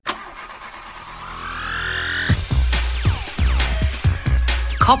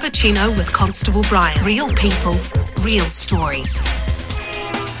Cappuccino with Constable Brian. Real people, real stories.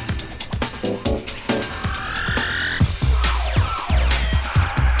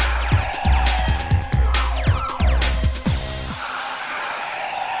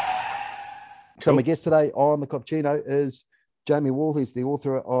 So my guest today on the Cappuccino is Jamie Wall, who's the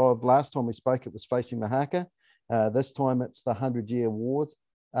author of Last Time We Spoke, It Was Facing the Haka. This time it's the 100-Year Wars,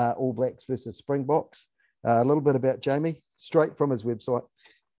 All Blacks versus Springboks. A little bit about Jamie, straight from his website.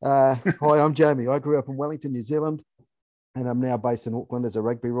 Hi, I'm Jamie. I grew up in Wellington, New Zealand, and I'm now based in Auckland as a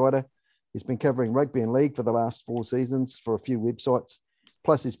rugby writer. He's been covering rugby and league for the last 4 seasons for a few websites.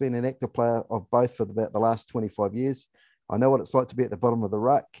 Plus, he's been an active player of both for about the last 25 years. I know what it's like to be at the bottom of the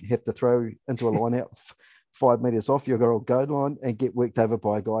ruck, have to throw into a line out 5 metres off your old goal line and get worked over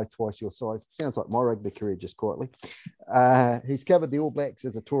by a guy twice your size. Sounds like my rugby career, just quietly. He's covered the All Blacks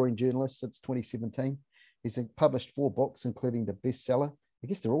as a touring journalist since 2017. He's published 4 books, including the bestseller. I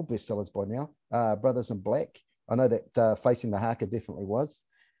guess they're all bestsellers by now. Brothers in Black. I know that Facing the Haka definitely was.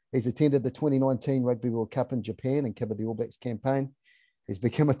 He's attended the 2019 Rugby World Cup in Japan and covered the All Blacks campaign. He's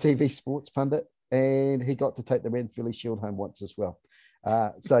become a TV sports pundit, and he got to take the Ranfurly Shield home once as well.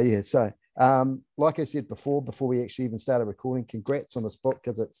 Like I said before we actually even started recording, congrats on this book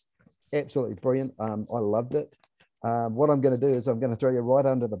because it's absolutely brilliant. I loved it. What I'm going to do is I'm going to throw you right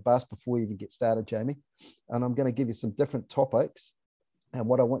under the bus before we even get started, Jamie, and I'm going to give you some different topics. And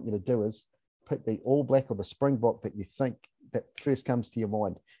what I want you to do is pick the All Black or the Springbok that you think that first comes to your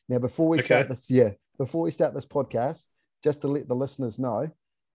mind. Now, before we start this podcast, just to let the listeners know,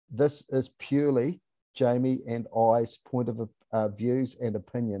 this is purely Jamie and I's point of views and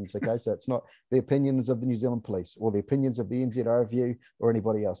opinions. Okay, so it's not the opinions of the New Zealand Police or the opinions of the NZRFU or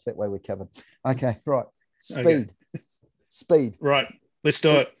anybody else. That way we're covered. Okay, right. Speed. Right. Let's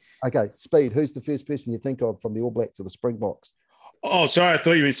do it. Okay, Speed. Who's the first person you think of from the All Blacks or the Springboks? Oh, sorry. I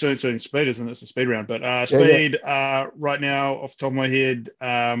thought you were saying Speed, isn't it? It's a speed round. But Speed, right now, off the top of my head,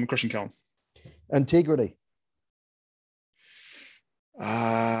 Christian Cullen. Integrity.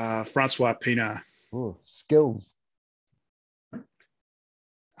 Francois Pienaar. Ooh, skills.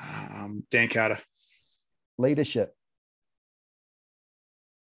 Dan Carter. Leadership.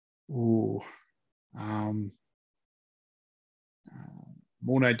 Ooh.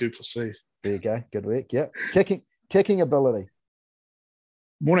 Morné Duplessis. There you go. Good work. Yep. Kicking ability.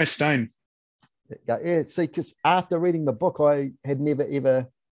 Morné Steyn. Yeah. See, because after reading the book, I had never ever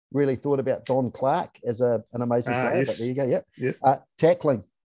really thought about Don Clark as an amazing player. Yes. But there you go. Yep. Yeah. Tackling.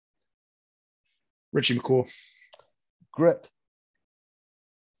 Richie McCaw. Grit.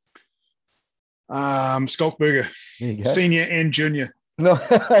 Skulkberger. There you go. Senior and junior. No.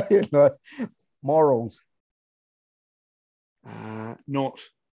 Nice. Morals. Not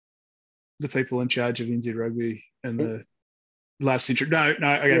the people in charge of NZ Rugby in the last century. No.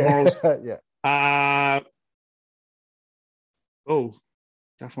 Okay, yeah. Morals. Yeah.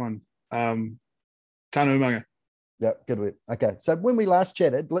 Tough one. Tanu Umaga. Yeah, good work. Okay, so when we last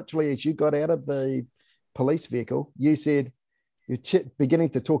chatted, literally as you got out of the police vehicle, you said you're beginning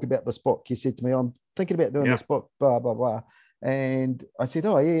to talk about this book. You said to me, I'm thinking about doing this book, blah, blah, blah. And I said,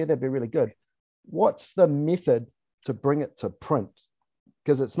 oh, yeah, that'd be really good. What's the method to bring it to print?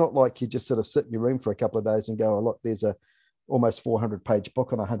 Because it's not like you just sort of sit in your room for a couple of days and go, oh, look, there's a almost 400-page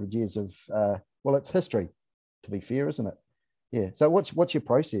book on 100 years of, it's history, to be fair, isn't it? Yeah. So what's your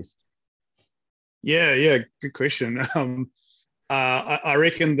process? Yeah, good question. I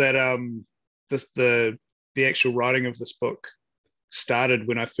reckon that the actual writing of this book started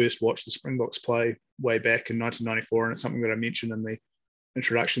when I first watched the Springboks play way back in 1994, and it's something that I mentioned in the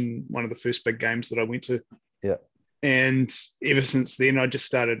introduction, one of the first big games that I went to. Yeah. And ever since then, I just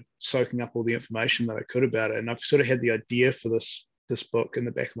started soaking up all the information that I could about it, and I've sort of had the idea for this book in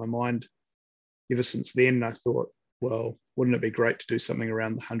the back of my mind ever since then. I thought, well, wouldn't it be great to do something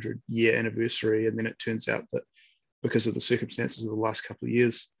around the 100-year anniversary? And then it turns out that because of the circumstances of the last couple of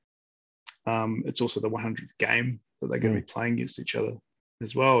years, it's also the 100th game that they're going to be playing against each other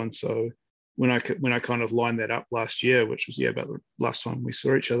as well. And so when I kind of lined that up last year, which was about the last time we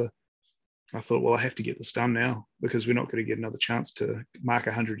saw each other, I thought, well, I have to get this done now because we're not going to get another chance to mark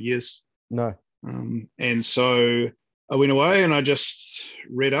 100 years. No. And so I went away and I just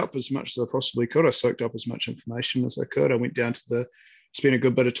read up as much as I possibly could. I soaked up as much information as I could. I went down to spent a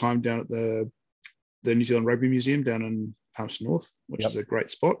good bit of time down at the New Zealand Rugby Museum down in Palmerston North, which is a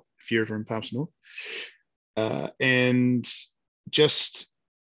great spot if you're ever in Palmerston North. And just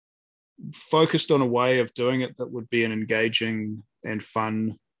focused on a way of doing it that would be an engaging and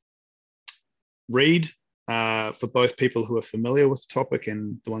fun read for both people who are familiar with the topic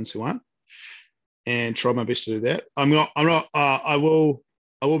and the ones who aren't, and try my best to do that. I will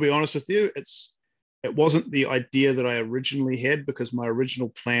I will be honest with you, it wasn't the idea that I originally had, because my original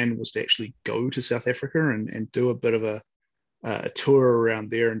plan was to actually go to South Africa and do a bit of a tour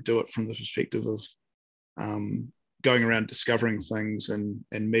around there and do it from the perspective of going around discovering things and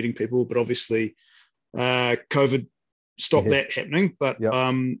meeting people. But obviously, COVID stopped that happening. But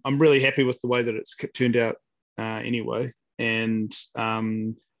I'm really happy with the way that it's turned out anyway. And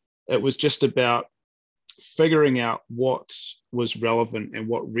it was just about figuring out what was relevant and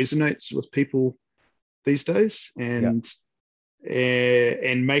what resonates with people these days, and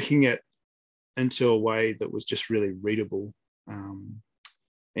making it into a way that was just really readable.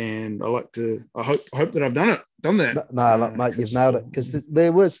 And I hope that I've done that. No, mate, you've nailed it. Because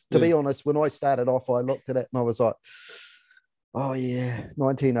there was, to be honest, when I started off, I looked at it and I was like, oh yeah,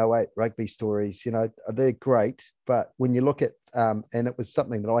 1908 rugby stories, they're great. But when you look at, and it was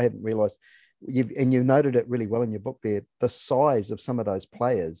something that I hadn't realized, you noted it really well in your book there, the size of some of those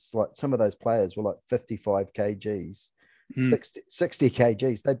players, like some of those players were like 55 kgs, 60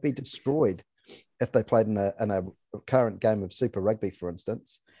 kgs. They'd be destroyed if they played in a current game of Super Rugby, for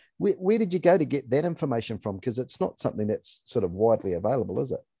instance. Where did you go to get that information from? Because it's not something that's sort of widely available,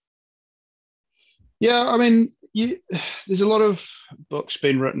 is it? Yeah, I mean, there's a lot of books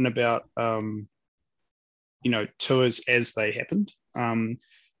been written about, tours as they happened.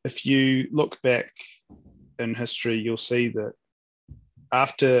 If you look back in history, you'll see that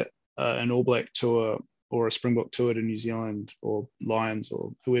after an All Black tour or a Springbok tour to New Zealand or Lions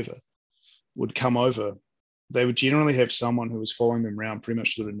or whoever would come over, they would generally have someone who was following them around, pretty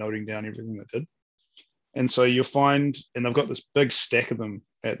much sort of noting down everything they did. And so you'll find, and they've got this big stack of them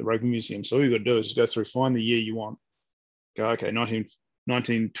at the Rugby Museum. So all you've got to do is just go through, find the year you want, go, okay,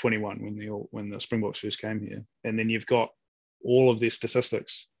 1921 when the Springboks first came here. And then you've got all of their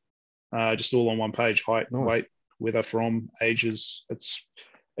statistics, just all on one page: height, weight, where they're from, ages. It's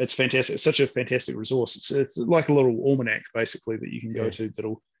fantastic. It's such a fantastic resource. It's like a little almanac basically that you can go to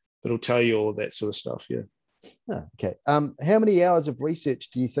that'll tell you all of that sort of stuff. Yeah. Oh, okay. How many hours of research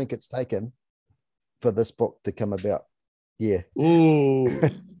do you think it's taken for this book to come about? Yeah. Ooh,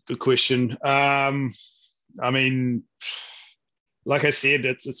 good question. I mean, like I said,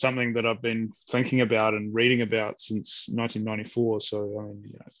 it's something that I've been thinking about and reading about since 1994. So, I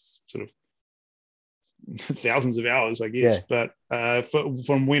mean, it's sort of thousands of hours, I guess. Yeah. But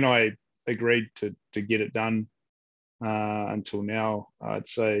from when I agreed to get it done until now, I'd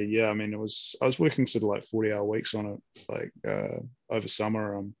say, I mean, I was working sort of like 40-hour weeks on it, like over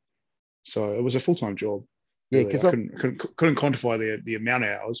summer. So it was a full-time job. Yeah, because really. I couldn't quantify the amount of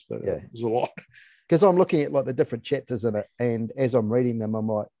hours, but it was a lot. Because I'm looking at like the different chapters in it, and as I'm reading them, I'm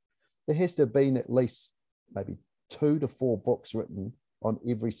like, there has to have been at least maybe 2 to 4 books written on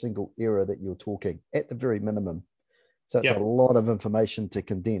every single era that you're talking, at the very minimum. So it's a lot of information to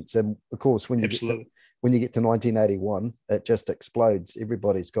condense. And of course, when you get to 1981, it just explodes.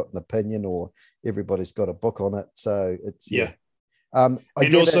 Everybody's got an opinion, or everybody's got a book on it. So it's and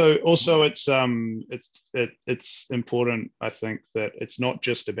also it's important, I think, that it's not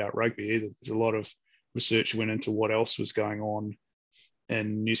just about rugby either. There's a lot of research went into what else was going on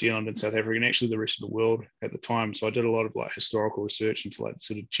in New Zealand and South Africa, and actually the rest of the world at the time. So I did a lot of like historical research into like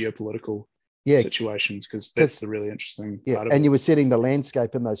sort of geopolitical situations, because that's the really interesting part of it. And you were setting the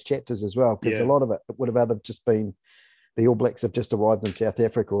landscape in those chapters as well, because a lot of it would have either just been the All Blacks have just arrived in South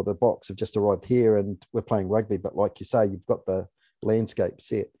Africa, or the Boks have just arrived here and we're playing rugby. But like you say, you've got the landscape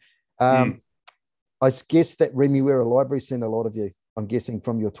set. I guess that Remuera Library sent a lot of you, I'm guessing,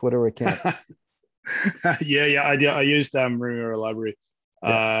 from your Twitter account. I used Remuera Library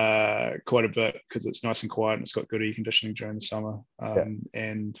quite a bit, because it's nice and quiet and it's got good air conditioning during the summer.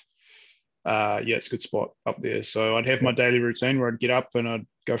 And it's a good spot up there. So I'd have my daily routine where I'd get up and I'd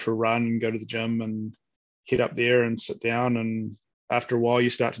go for a run and go to the gym and head up there and sit down, and after a while you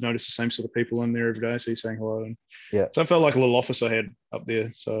start to notice the same sort of people in there every day, so you're saying hello. And so I felt like a little office I had up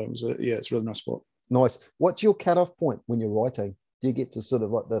there. So it was it's a really nice spot. Nice. What's your cutoff point when you're writing? Do you get to sort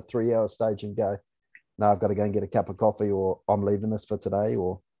of like the 3-hour stage and go, no, I've got to go and get a cup of coffee, or I'm leaving this for today?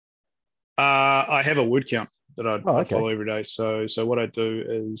 Or I have a word count that I follow every day. So what I do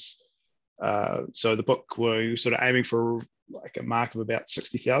is so the book, we're sort of aiming for like a mark of about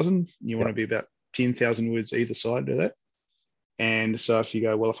 60,000. You want to be about 10,000 words either side of that. And so if you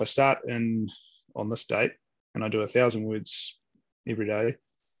go, well, if I start on this date and I do 1,000 words every day,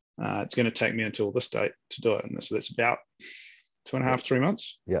 it's going to take me until this date to do it. And so that's about 2.5, 3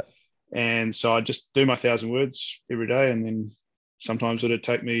 months. Yeah. And so I just do my 1,000 words every day. And then sometimes it'd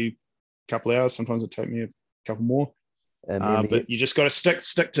take me a couple of hours. Sometimes it'd take me a couple more. But you just got to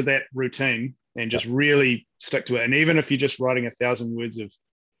stick to that routine and just really stick to it. And even if you're just writing 1,000 words of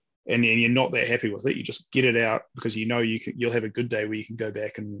and you're not that happy with it, you just get it out because you'll have a good day where you can go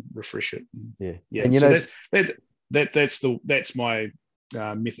back and refresh it. Yeah. And so that's my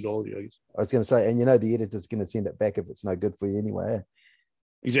methodology. I was going to say, and the editor's going to send it back if it's no good for you anyway.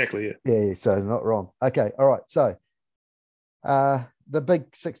 Exactly. Yeah. So not wrong. Okay. All right. So the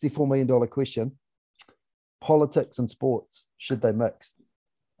big $64 million question: politics and sports, should they mix?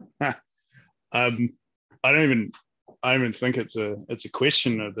 I don't even think it's a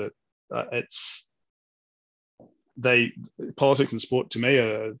question of that. It's politics and sport to me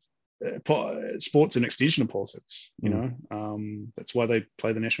are sports an extension of politics. That's why they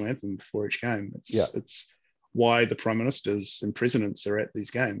play the national anthem before each game. It's why the prime ministers and presidents are at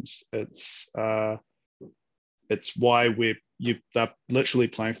these games. It's why they're literally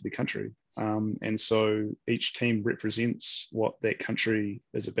playing for the country. And so each team represents what that country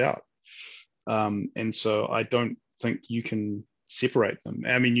is about. And so I don't think you can separate them.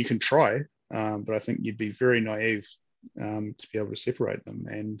 I mean, you can try, but I think you'd be very naive to be able to separate them.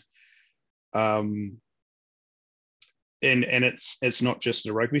 And it's not just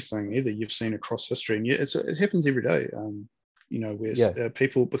a rugby thing either. You've seen across history, and it happens every day. Where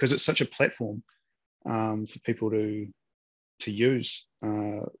people, because it's such a platform for people to use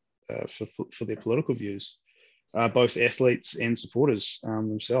for their political views, both athletes and supporters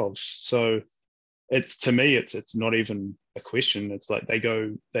themselves. So to me, it's not even a question. It's like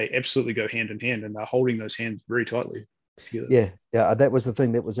they absolutely go hand in hand, and they're holding those hands very tightly together. Yeah. That was the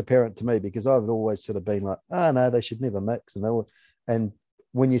thing that was apparent to me, because I've always sort of been like, oh no, they should never mix. And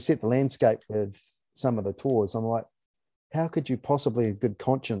when you set the landscape with some of the tours, I'm like, how could you possibly in good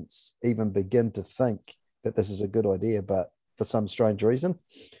conscience even begin to think that this is a good idea? But for some strange reason,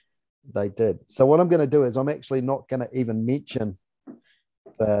 they did. So what I'm going to do is I'm actually not going to even mention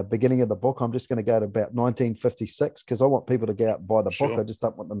the beginning of the book. I'm just going to go to about 1956, because I want people to go out and buy the book. I just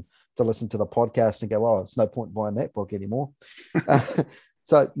don't want them to listen to the podcast and go, oh, it's no point buying that book anymore.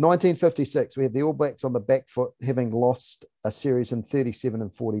 So 1956, we have the All Blacks on the back foot, having lost a series in 37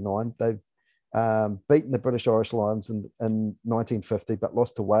 and 49. They've beaten the British Irish Lions in 1950, but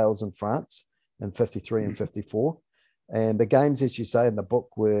lost to Wales and France in 53 and 54. And the games, as you say in the book,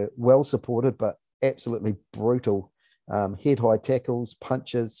 were well supported, but absolutely brutal. Head-high tackles,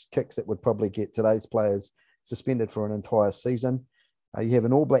 punches, kicks that would probably get today's players suspended for an entire season. You have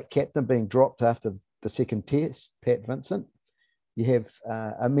an All Black captain being dropped after the second test, Pat Vincent. You have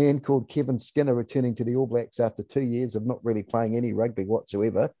a man called Kevin Skinner returning to the All Blacks after 2 years of not really playing any rugby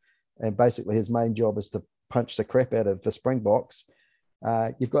whatsoever. And basically his main job is to punch the crap out of the Springboks.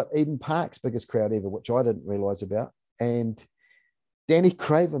 You've got Eden Park's biggest crowd ever, which I didn't realise about. And Danny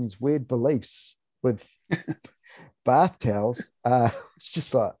Craven's weird beliefs with bath towels. It's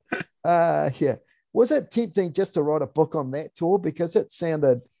just like, yeah. Was it tempting just to write a book on that tour? Because it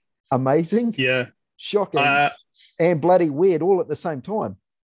sounded amazing. Yeah. Shocking. And bloody weird all at the same time.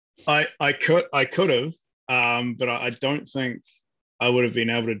 I could have, but I don't think I would have been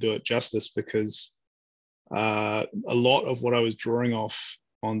able to do it justice, because a lot of what I was drawing off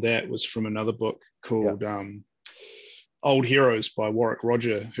on that was from another book called Old Heroes by Warwick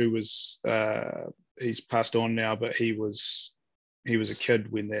Roger, who was he's passed on now, but he was a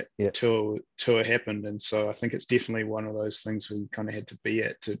kid when that tour happened. And so I think it's definitely one of those things we kind of had to be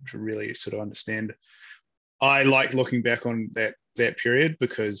at to really sort of understand. I like looking back on that period,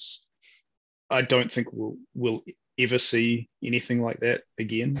 because I don't think we'll ever see anything like that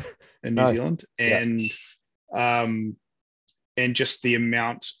again in New Zealand. And just the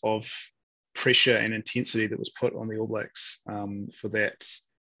amount of pressure and intensity that was put on the All Blacks for that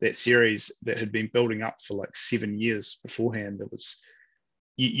series that had been building up for like 7 years beforehand. It was,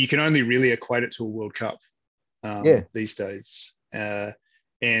 you can only really equate it to a World Cup these days.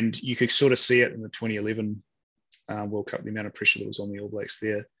 And you could sort of see it in the 2011 World Cup, the amount of pressure that was on the All Blacks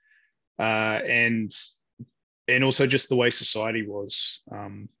there. And also just the way society was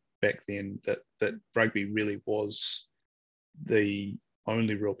back then, that rugby really was the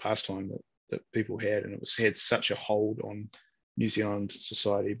only real pastime that people had, and had such a hold on New Zealand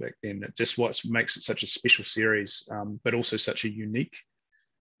society back then. It just what makes it such a special series, but also such a unique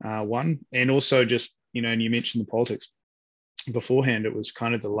one. And also just, and you mentioned the politics beforehand, it was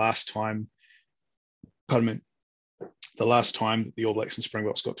kind of the last time that the All Blacks and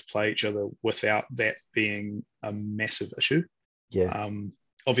Springboks got to play each other without that being a massive issue. Yeah.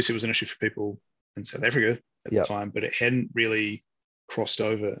 Obviously, it was an issue for people in South Africa at the time, but it hadn't really crossed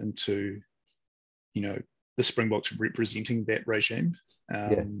over into, the Springboks representing that regime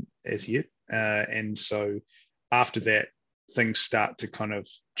as yet. And so after that, things start to kind of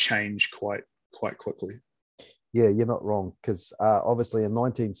change quite quickly. Yeah, you're not wrong, because obviously in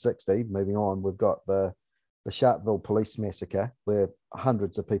 1960, moving on, we've got the Sharpeville police massacre, where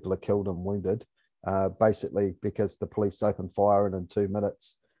hundreds of people are killed and wounded, basically because the police opened fire, and in 2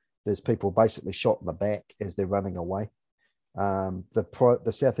 minutes, there's people basically shot in the back as they're running away.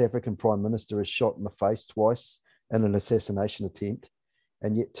 The South African Prime Minister is shot in the face twice in an assassination attempt.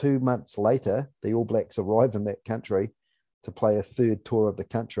 And yet 2 months later, the All Blacks arrive in that country to play a third tour of the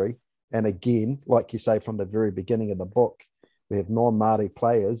country. And again, like you say from the very beginning of the book, we have non-Māori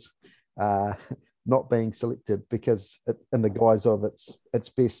players not being selected because in the guise of it's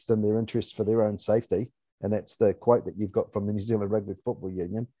best in their interest for their own safety. And that's the quote that you've got from the New Zealand Rugby Football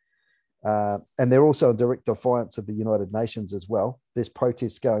Union. And they're also in direct defiance of the United Nations as well. There's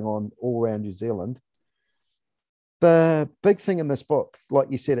protests going on all around New Zealand. The big thing in this book,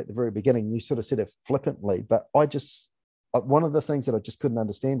 like you said at the very beginning, you sort of said it flippantly, but one of the things that I just couldn't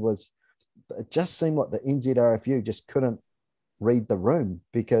understand was it just seemed like the NZRFU just couldn't read the room,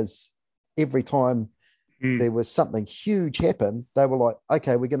 because every time there was something huge happen, they were like,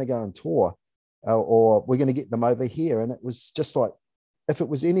 okay, we're going to go and tour, or we're going to get them over here. And it was just like, if it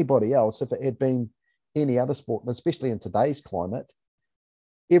was anybody else, if it had been any other sport, and especially in today's climate,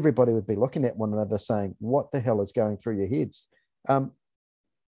 everybody would be looking at one another saying, what the hell is going through your heads?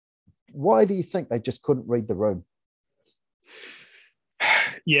 Why do you think they just couldn't read the room?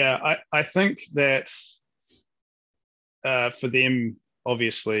 Yeah, I think that for them,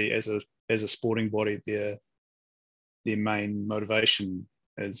 obviously, as a sporting body, their main motivation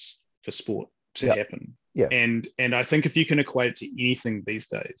is for sport to happen. Yeah. And I think if you can equate it to anything these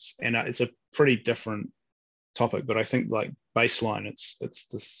days, and it's a pretty different topic, but I think like baseline, it's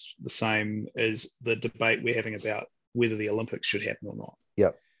the same as the debate we're having about whether the Olympics should happen or not.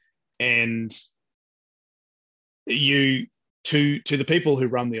 Yeah. And to the people who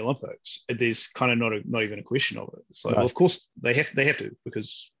run the Olympics, there's kind of not even a question of it. It's like, well, of course they have to,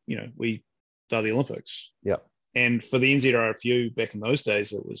 because they're the Olympics. Yeah. And for the NZRFU back in those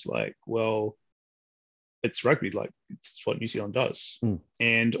days, it was like, well, it's rugby, like it's what New Zealand does.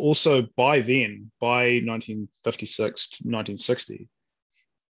 And also by then, by 1956 to 1960,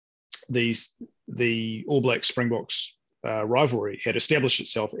 the All Blacks Springboks rivalry had established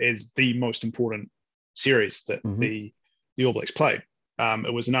itself as the most important series that the All Blacks played.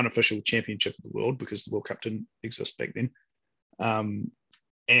 It was an unofficial championship of the world because the World Cup didn't exist back then.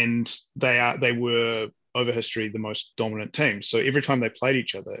 And they were over history the most dominant team. So every time they played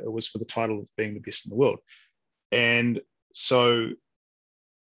each other, it was for the title of being the best in the world. And so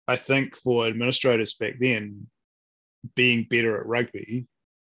I think for administrators back then, being better at rugby,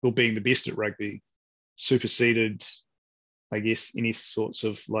 or being the best at rugby, superseded, I guess, any sorts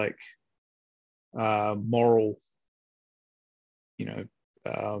of like moral,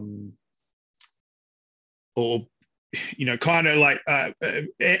 or kind of like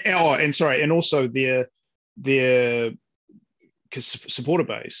and also their supporter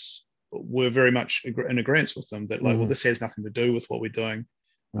base were very much in agreement with them that, like, well, this has nothing to do with what we're doing.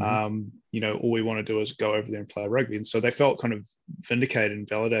 All we want to do is go over there and play rugby. And so they felt kind of vindicated and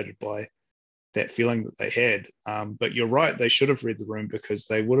validated by that feeling that they had. But you're right, they should have read the room, because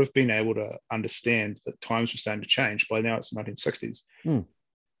they would have been able to understand that times were starting to change. By now it's the 1960s.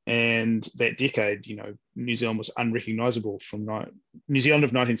 And that decade, New Zealand was unrecognizable from New Zealand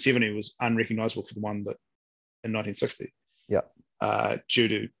of 1970 was unrecognizable for the one that in 1960. Yeah. Due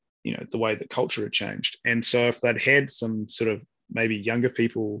to, the way that culture had changed. And so if they'd had some sort of maybe younger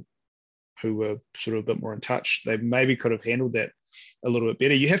people who were sort of a bit more in touch, they maybe could have handled that a little bit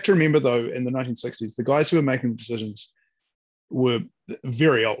better. You have to remember, though, in the 1960s, the guys who were making decisions were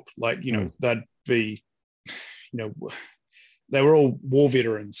very old. Like, they'd be, they were all war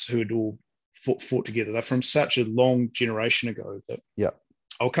veterans who had all fought together. They're from such a long generation ago that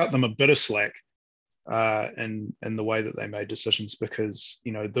I'll cut them a bit of slack in the way that they made decisions, because,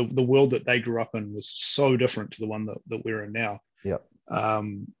 the world that they grew up in was so different to the one that we're in now.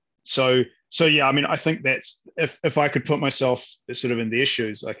 So yeah, I mean, I think that's, if I could put myself sort of in their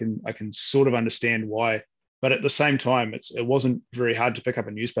shoes, I can sort of understand why. But at the same time, it wasn't very hard to pick up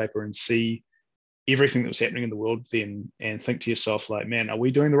a newspaper and see everything that was happening in the world then, and think to yourself, like, man, are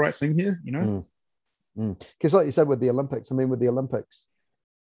we doing the right thing here? Because like you said with the Olympics, we've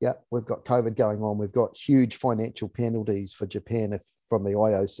got COVID going on. We've got huge financial penalties for Japan from the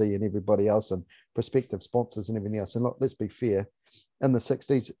IOC and everybody else, and prospective sponsors and everything else. And look, let's be fair, in the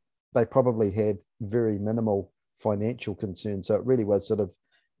 60s, they probably had very minimal financial concerns. So it really was sort of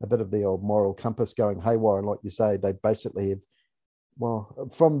a bit of the old moral compass going haywire. And like you say, they basically have, well,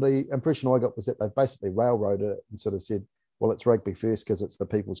 from the impression I got was that they basically railroaded it and sort of said, well, it's rugby first because it's the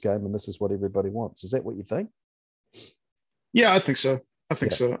people's game and this is what everybody wants. Is that what you think? Yeah, I think so. I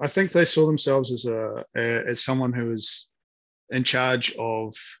think Yeah. so. I think they saw themselves as someone who was in charge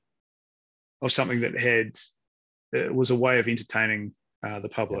of something that had it was a way of entertaining the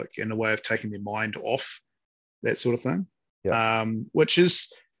public and a way of taking their mind off that sort of thing. Yeah. Which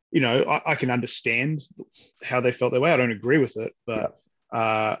is, I can understand how they felt that way. I don't agree with it, but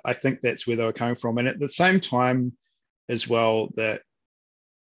I think that's where they were coming from. And at the same time, as well, that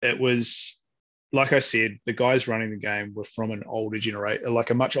it was, like I said, the guys running the game were from an older generation, like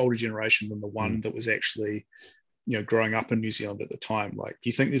a much older generation than the one that was actually, growing up in New Zealand at the time. Like,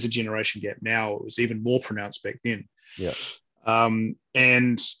 you think there's a generation gap now? It was even more pronounced back then. Yeah.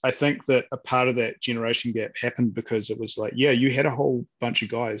 And I think that a part of that generation gap happened because it was like, you had a whole bunch of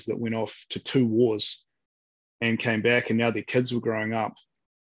guys that went off to 2 wars and came back, and now their kids were growing up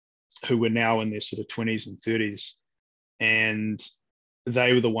who were now in their sort of 20s and 30s. And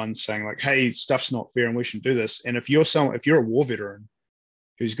they were the ones saying like, hey, stuff's not fair and we shouldn't do this. And if you're a war veteran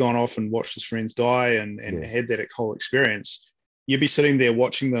who's gone off and watched his friends die and had that whole experience, you'd be sitting there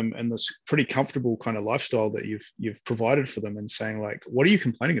watching them in this pretty comfortable kind of lifestyle that you've provided for them and saying like, what are you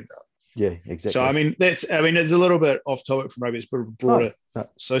complaining about? Yeah, exactly. So it's a little bit off topic from rugby. It's a broader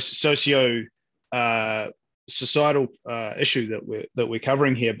societal issue that we're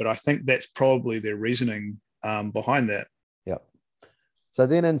covering here, but I think that's probably their reasoning behind that. Yeah. So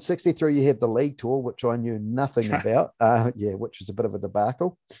then in 63, you have the league tour, which I knew nothing about, which was a bit of a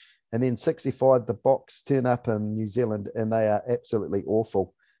debacle. And then 65, the Boks turn up in New Zealand, and they are absolutely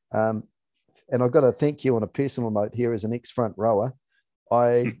awful. And I've got to thank you on a personal note here as an ex-front rower.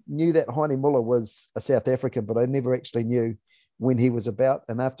 I knew that Heine Muller was a South African, but I never actually knew when he was about.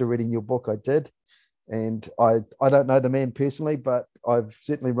 And after reading your book, I did. And I don't know the man personally, but I've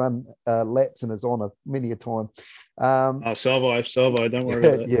certainly run laps in his honour many a time. So have I. Don't worry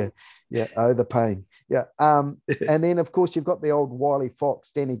about that. Yeah. Oh, the pain. Yeah. And then, of course, you've got the old wily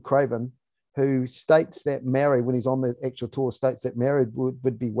fox, Danny Craven, who states that Maori, when he's on the actual tour, states that Maori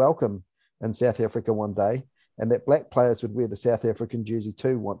would be welcome in South Africa one day, and that black players would wear the South African jersey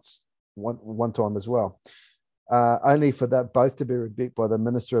too one time as well. Only for that both to be rebuked by the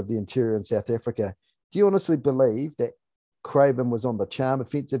Minister of the Interior in South Africa. Do you honestly believe that Craven was on the charm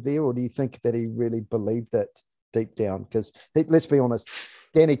offensive there, or do you think that he really believed that deep down? Because let's be honest,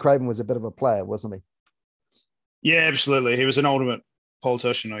 Danny Craven was a bit of a player, wasn't he? Yeah, absolutely. He was an ultimate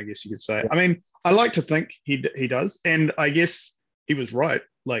politician, I guess you could say. Yeah. I mean, I like to think he does, and I guess he was right.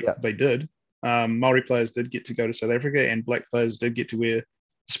 They did. Maori players did get to go to South Africa, and black players did get to wear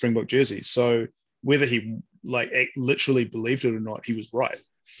Springbok jerseys. So whether he literally believed it or not, he was right.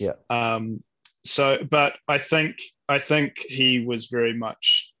 Yeah. But I think he was very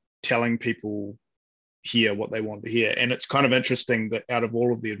much telling people here what they wanted to hear. And it's kind of interesting that out of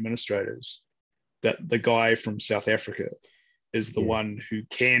all of the administrators, that the guy from South Africa is the one who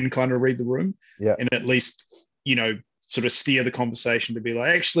can kind of read the room and at least, sort of steer the conversation to be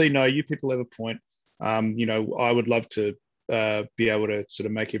like, actually, no, you people have a point. I would love to be able to sort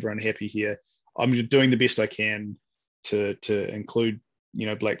of make everyone happy here. I'm doing the best I can to include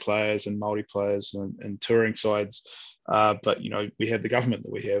black players and Māori players and touring sides. But, we have the government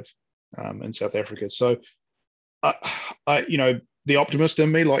that we have in South Africa. So, the optimist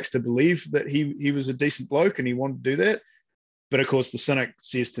in me likes to believe that he was a decent bloke and he wanted to do that. But, of course, the cynic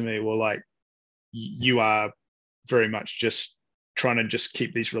says to me, well, like, you are very much just trying to just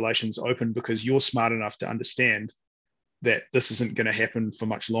keep these relations open because you're smart enough to understand that this isn't going to happen for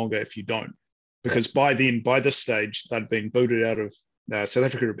much longer if you don't. Because by this stage, they'd been booted out of South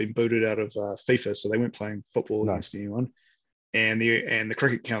Africa had been booted out of FIFA, so they weren't playing football against anyone. And the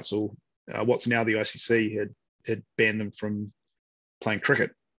Cricket Council, what's now the ICC, had banned them from playing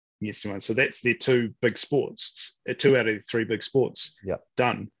cricket against anyone. So that's their 2 big sports, 2 out of the 3 big sports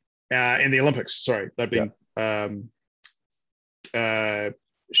done. And the Olympics, sorry, they've been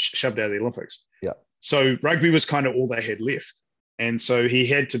shoved out of the Olympics. Yeah. So rugby was kind of all they had left. And so he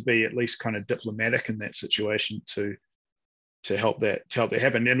had to be at least kind of diplomatic in that situation to help that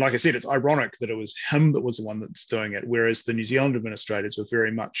happen. And like I said, it's ironic that it was him that was the one that's doing it, whereas the New Zealand administrators were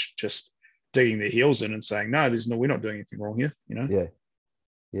very much just digging their heels in and saying, no, we're not doing anything wrong here,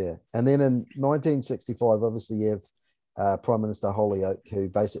 Yeah. And then in 1965, obviously you have Prime Minister Holyoake, who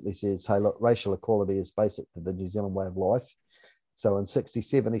basically says, hey, look, racial equality is basic to the New Zealand way of life. So in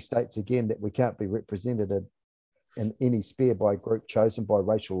 67, he states again that we can't be represented in any sphere by a group chosen by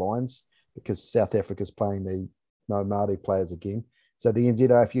racial lines, because South Africa's playing the no Māori players again. So the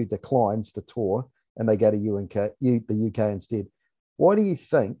NZRFU declines the tour and they go to the UK instead. Why do you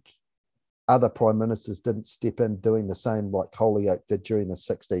think other prime ministers didn't step in doing the same like Holyoake did during the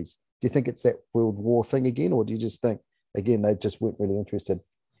 60s? Do you think it's that World War thing again, or do you just think again, they just weren't really interested?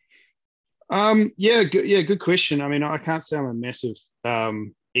 Good question. I mean, I can't say I'm a massive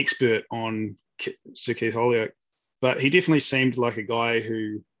expert on Sir Keith Holyoake, but he definitely seemed like a guy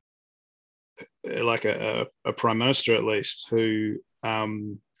who, like a prime minister at least, who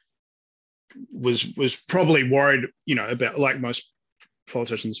was probably worried, about, like most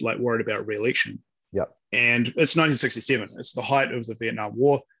politicians, like worried about re-election. Yeah. And it's 1967. It's the height of the Vietnam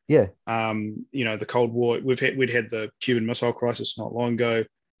War. Yeah. The Cold War. We'd had the Cuban Missile Crisis not long ago,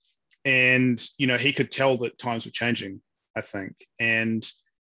 and he could tell that times were changing, I think, and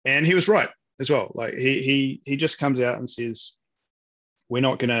he was right as well. Like he just comes out and says, we're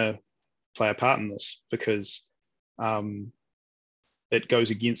not going to play a part in this because it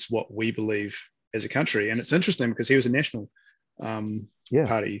goes against what we believe as a country. And it's interesting because he was a National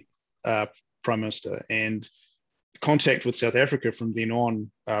Party prime minister, and contact with South Africa from then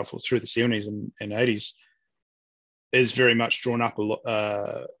on through the 70s and 80s is very much drawn up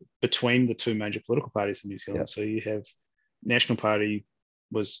between the two major political parties in New Zealand. So you have National Party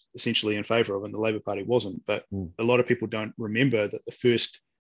was essentially in favour of, and the Labour Party wasn't. But a lot of people don't remember that the first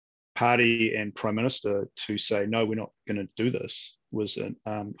party and prime minister to say, no, we're not going to do this, was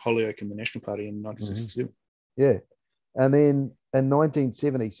Holyoake in the National Party in 1967. Yeah. And then in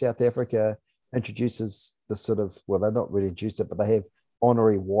 1970, South Africa introduces the sort of, well, they're not really introduced it, but they have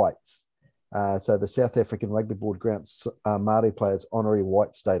honorary whites. So the South African Rugby Board grants Māori players honorary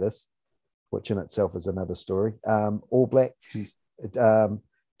white status, which in itself is another story. All Blacks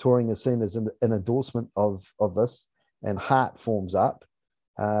touring is seen as an endorsement of this, and Heart forms up.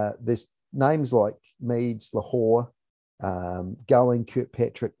 There's names like Meads, Lahore, Going,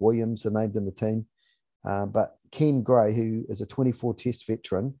 Kirkpatrick, Williams are named in the team. But Ken Gray, who is a 24 Test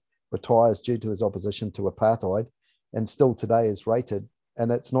veteran, retires due to his opposition to apartheid, and still today is rated.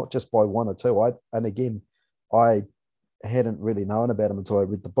 And it's not just by one or two. I hadn't really known about him until I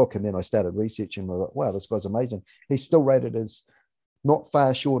read the book, and then I started researching. I thought, wow, this guy's amazing. He's still rated as not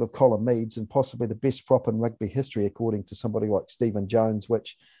far short of Colin Meads and possibly the best prop in rugby history, according to somebody like Stephen Jones,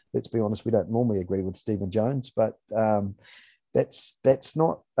 which, let's be honest, we don't normally agree with Stephen Jones, but that's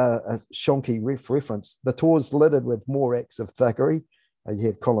not a shonky reference. The tour's littered with more acts of thuggery. You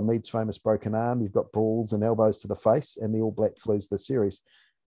have Colin Meads' famous broken arm. You've got brawls and elbows to the face, and the All Blacks lose the series.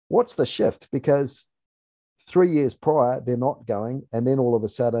 What's the shift? Because 3 years prior, they're not going, and then all of a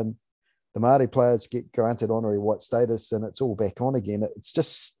sudden, the Māori players get granted honorary white status, and it's all back on again.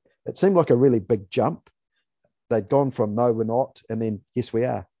 It seemed like a really big jump. They'd gone from no, we're not, and then yes, we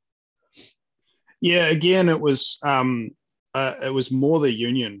are. Yeah, again, it was more the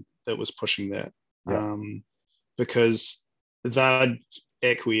union that was pushing that, because they'd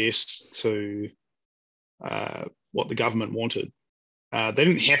acquiesced to what the government wanted. They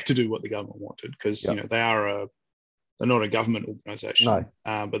didn't have to do what the government wanted because they're not a government organisation. No.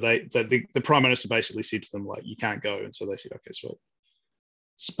 But the Prime Minister basically said to them, like, you can't go, and so they said, okay, sweet.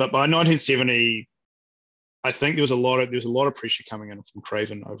 But by 1970, I think there was a lot of pressure coming in from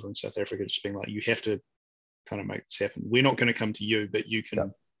Craven over in South Africa, just being like, you have to kind of make this happen. We're not going to come to you, but you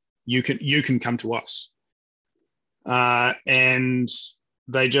can come to us. And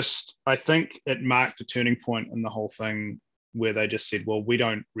they just, I think it marked a turning point in the whole thing where they just said, well, we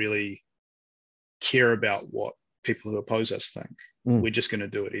don't really care about what people who oppose us think. We're just going to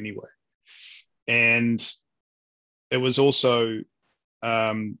do it anyway. And it was also,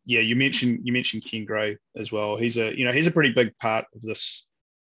 you mentioned Ken Gray as well. He's a pretty big part of this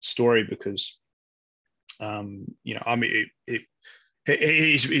story because,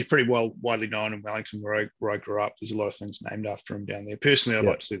 he's pretty widely known in Wellington where I grew up. There's a lot of things named after him down there. Personally, I'd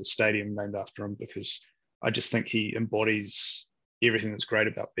like to see the stadium named after him because I just think he embodies everything that's great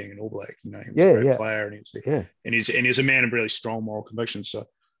about being an All Black. He was a great player, and he's a man of really strong moral convictions. So,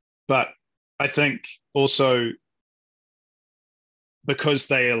 but I think also because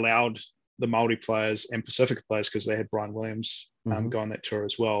they allowed the Māori players and Pacifica players, because they had Brian Williams go on that tour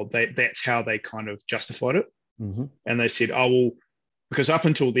as well, that's how they kind of justified it. And they said, oh, well, because up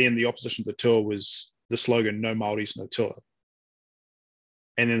until then, the opposition to the tour was the slogan, no Māoris, no tour.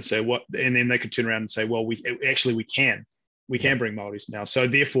 And then say what? And then they could turn around and say, well, we can bring Māoris now. So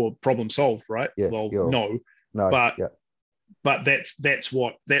therefore, problem solved, right? No, but that's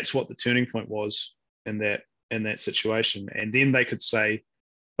what the turning point was in that situation. And then they could say,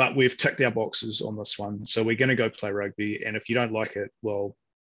 but we've ticked our boxes on this one, so we're going to go play rugby. And if you don't like it, well,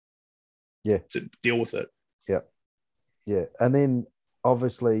 deal with it. Yeah. And then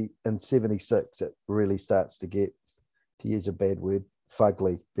obviously in 76, it really starts to get, to use a bad word,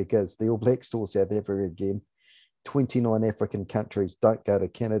 fugly, because the All Blacks tour South Africa again. 29 African countries don't go to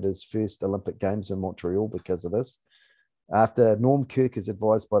Canada's first Olympic Games in Montreal because of this. After Norm Kirk is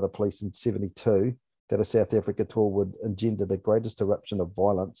advised by the police in 72 that a South Africa tour would engender the greatest eruption of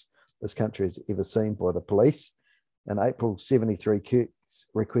violence this country has ever seen by the police. In April 73, Kirk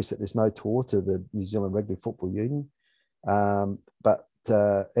requests that there's no tour to the New Zealand Rugby Football Union. But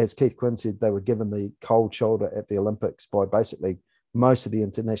as Keith Quinn said, they were given the cold shoulder at the Olympics by basically most of the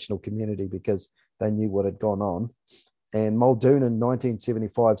international community because they knew what had gone on. And Muldoon in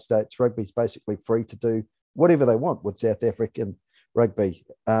 1975 states rugby's basically free to do whatever they want with South African rugby.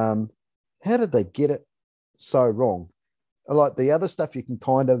 How did they get it so wrong? Like the other stuff you can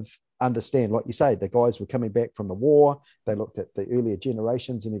kind of understand, like you say, the guys were coming back from the war, they looked at the earlier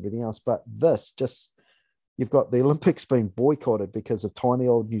generations and everything else, but this just, you've got the Olympics being boycotted because of tiny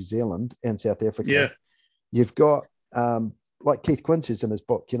old New Zealand and South Africa. Yeah. You've got, like Keith Quinn says in his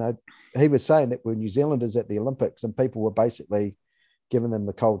book, you know, he was saying that when New Zealanders at the Olympics and people were basically giving them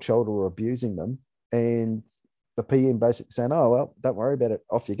the cold shoulder or abusing them, and the PM basically saying, oh, well, don't worry about it,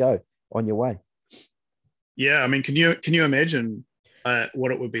 off you go, on your way. Yeah, I mean, can you imagine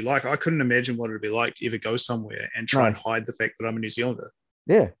what it would be like? I couldn't imagine what it would be like to ever go somewhere and try and hide the fact that I'm a New Zealander.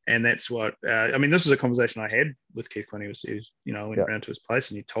 Yeah. And that's what, I mean, this is a conversation I had with Keith when he was you know, went around to his place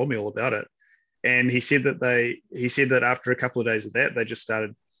and he told me all about it. And he said that after a couple of days of that, they just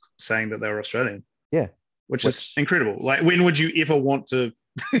started saying that they were Australian. Yeah. Which is incredible. Like, when would you ever want to,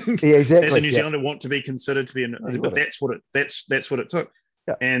 yeah, exactly, as a New Zealander, want to be considered to be but that's what it took.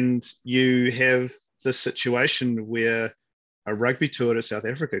 Yeah. And you have this situation where a rugby tour to South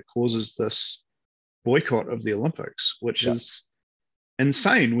Africa causes this boycott of the Olympics, which is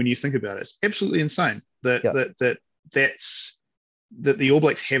insane when you think about it. It's absolutely insane that the All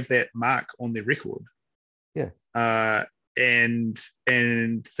Blacks have that mark on their record. Yeah. And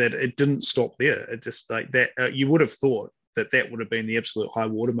that it didn't stop there. It just like that. You would have thought that would have been the absolute high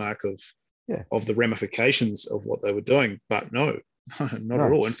watermark of the ramifications of what they were doing, but no. Not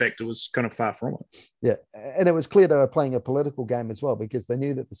at all. In fact, it was kind of far from it. Yeah, and it was clear they were playing a political game as well because they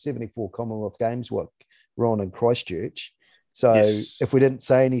knew that the 74 Commonwealth Games were on in Christchurch. So if we didn't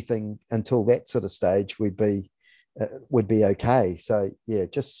say anything until that sort of stage, we'd be okay. So yeah,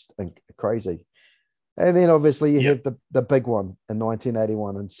 just crazy. And then obviously you have the big one in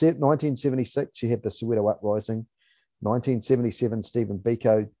 1981. In 1976, you had the Soweto Uprising. 1977, Stephen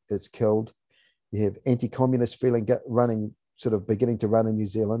Biko is killed. You have anti-communist feeling beginning to run in New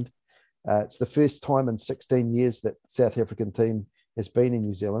Zealand. It's the first time in 16 years that the South African team has been in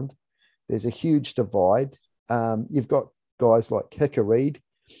New Zealand. There's a huge divide. You've got guys like Hicka Reid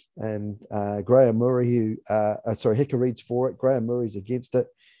and Graham Murray, Hicka Reid's for it, Graham Murray's against it.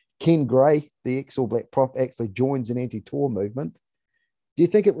 Ken Gray, the ex-All Black prop, actually joins an anti-tour movement. Do you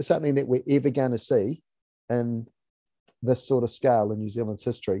think it was something that we're ever going to see in this sort of scale in New Zealand's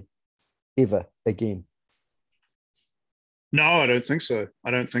history ever again? No, I don't think so. I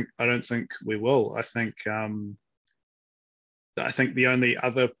don't think we will. I think the only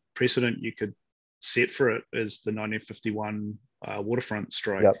other precedent you could set for it is the 1951 waterfront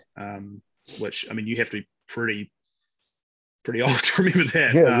strike, which, I mean, you have to be pretty old to remember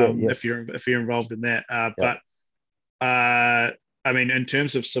that if you're involved in that. But I mean, in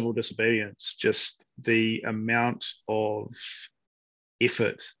terms of civil disobedience, just the amount of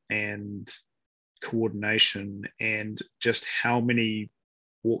effort and coordination and just how many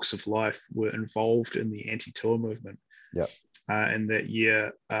walks of life were involved in the anti-tour movement in that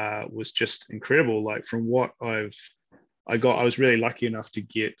year was just incredible. Like, from what I was really lucky enough to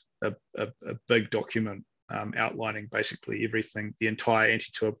get a big document outlining basically everything. The entire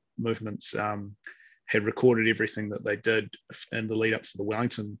anti-tour movements had recorded everything that they did in the lead up for the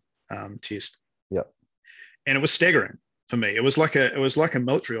Wellington test. Yeah, and it was staggering. For me, it was like a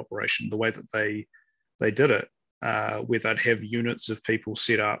military operation, the way that they did it, where they'd have units of people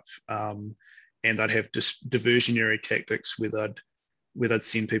set up, and they'd have diversionary tactics where they'd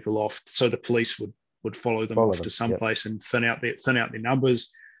send people off, so the police would follow them off to some place and thin out their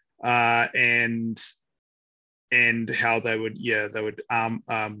numbers, and how they would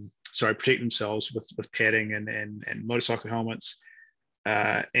protect themselves with padding and motorcycle helmets.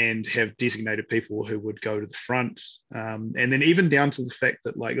 And have designated people who would go to the front. And then even down to the fact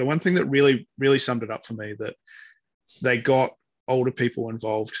that, like, the one thing that really, really summed it up for me, that they got older people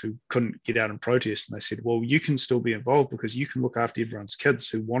involved who couldn't get out and protest. And they said, well, you can still be involved because you can look after everyone's kids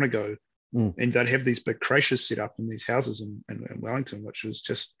who want to go. And they'd have these big creches set up in these houses in Wellington, which was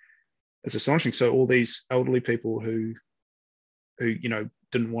just, it's astonishing. So all these elderly people who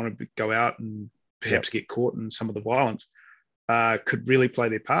didn't want to go out and perhaps get caught in some of the violence, could really play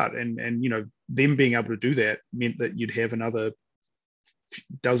their part, and them being able to do that meant that you'd have another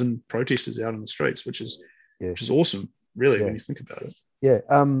dozen protesters out on the streets, which is awesome. really, Yeah. when you think about it. Yeah.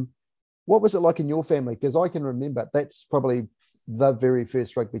 What was it like in your family? Because I can remember that's probably the very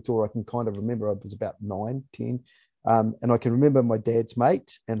first rugby tour I can kind of remember. I was about 9, 10. And I can remember my dad's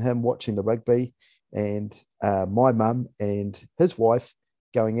mate and him watching the rugby, and my mum and his wife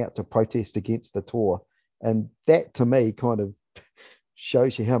going out to protest against the tour. And that to me kind of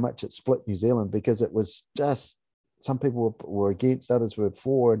shows you how much it split New Zealand, because it was just some people were against, others were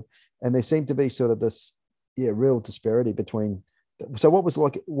for, and there seemed to be sort of this real disparity between. So what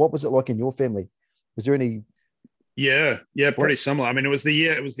was it like in your family? Was there any? Yeah, pretty similar. I mean, it was the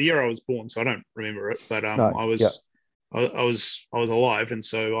year I was born, so I don't remember it, but No, I yeah, was I was alive, and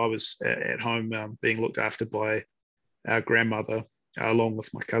so I was at home being looked after by our grandmother along with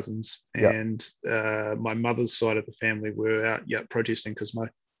my cousins, yeah, and my mother's side of the family were out protesting because my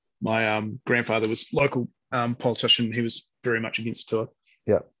grandfather was local politician. He was very much against the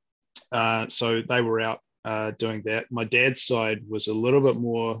yeah, tour, so they were out doing that. My dad's side was a little bit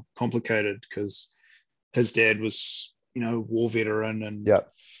more complicated because his dad was, war veteran and yeah,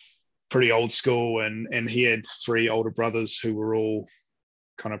 pretty old school, and he had 3 older brothers who were all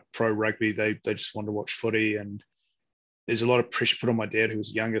kind of pro rugby. They just wanted to watch footy, and there's a lot of pressure put on my dad, who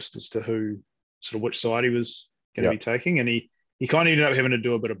was youngest, as to which side he was going to yeah, be taking, and he kind of ended up having to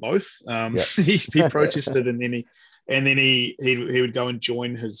do a bit of both. yeah, He protested, and then he would go and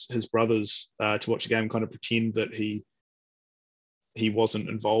join his brothers to watch the game, kind of pretend that he wasn't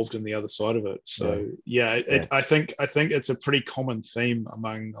involved in the other side of it. So I think it's a pretty common theme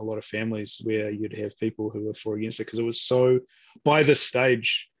among a lot of families where you'd have people who were for against it, because it was so, by this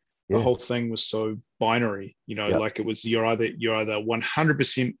stage, the whole thing was so binary, like it was you're either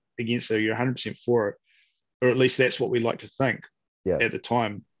 100% against it or you're 100% for it, or at least that's what we like to think at the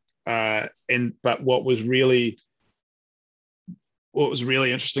time. But what was really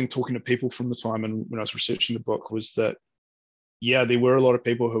interesting talking to people from the time, and when I was researching the book, was that there were a lot of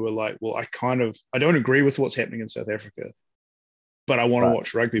people who were like, well, I don't agree with what's happening in South Africa, but I want to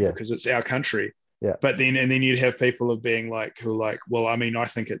watch rugby because it's our country. Yeah. But then you'd have people who are like, well, I mean, I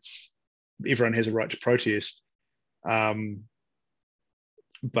think everyone has a right to protest. But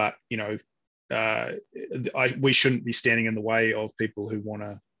we shouldn't be standing in the way of people who want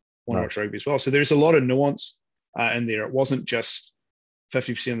to watch rugby as well. So there's a lot of nuance in there. It wasn't just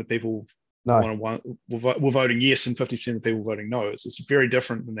 50% of the people were voting yes and 50% of the people voting no. It's very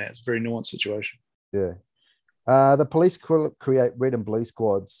different than that. It's a very nuanced situation. Yeah. The police create red and blue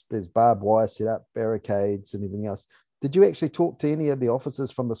squads. There's barbed wire set up, barricades, and everything else. Did you actually talk to any of the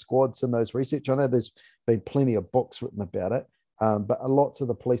officers from the squads in those research? I know there's been plenty of books written about it, but lots of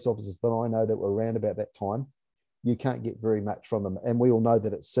the police officers that I know that were around about that time, you can't get very much from them. And we all know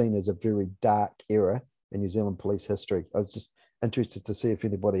that it's seen as a very dark era in New Zealand police history. I was just interested to see if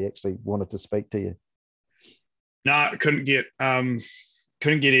anybody actually wanted to speak to you. No, couldn't get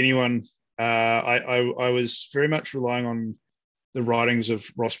anyone. I was very much relying on the writings of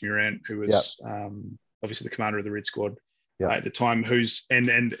Ross Murant, who was obviously the commander of the Red Squad at the time,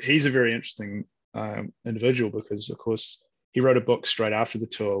 and he's a very interesting individual, because of course he wrote a book straight after the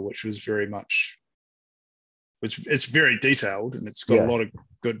tour, which was it's very detailed, and it's got a lot of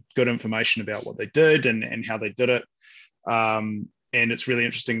good information about what they did and how they did it. And it's really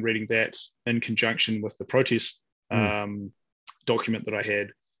interesting reading that in conjunction with the protest document that I had,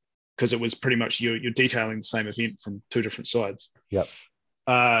 because it was pretty much you're detailing the same event from 2 different sides. Yep.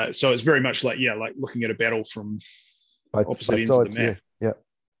 So it's very much like looking at a battle from opposite ends of the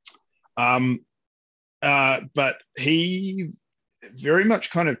map. But he very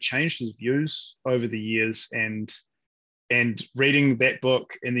much kind of changed his views over the years, and reading that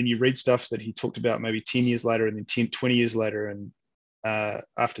book, and then you read stuff that he talked about maybe 10 years later, and then 20 years later, and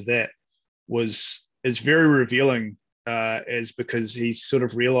after that is very revealing, because he sort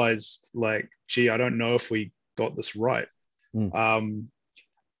of realized, like, gee, I don't know if we got this right.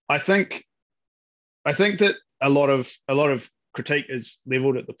 I think that a lot of critique is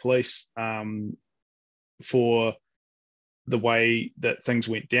leveled at the police for the way that things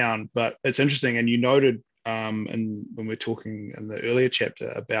went down, but it's interesting, and you noted and when we're talking in the earlier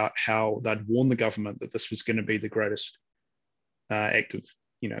chapter about how they'd warned the government that this was going to be the greatest act of,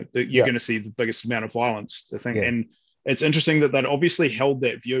 that you're going to see the biggest amount of violence, the thing. And it's interesting that they'd obviously held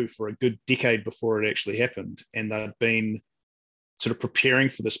that view for a good decade before it actually happened, and they'd been sort of preparing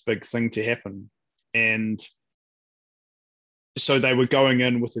for this big thing to happen. And so they were going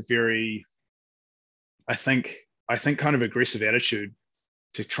in with a very, I think kind of aggressive attitude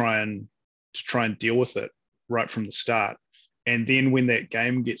to try and deal with it right from the start. And then when that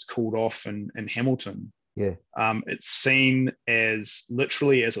game gets called off in Hamilton, it's seen as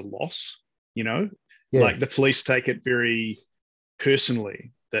literally as a loss. Yeah. Like the police take it very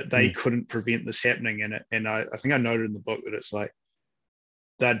personally that they Mm. couldn't prevent this happening. And I think I noted in the book that it's like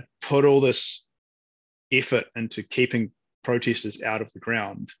they'd put all this effort into keeping protesters out of the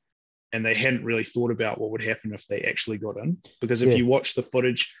ground, and they hadn't really thought about what would happen if they actually got in. Because if Yeah. you watch the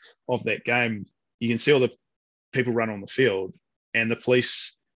footage of that game, you can see all the people run on the field, and the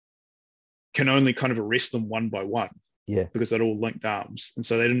police can only kind of arrest them one by one Yeah. because they're all linked arms. And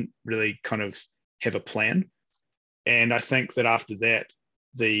so they didn't really kind of have a plan. And I think that after that,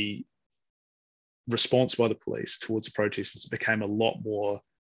 the response by the police towards the protesters became a lot more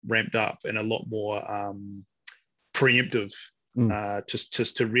ramped up and a lot more preemptive,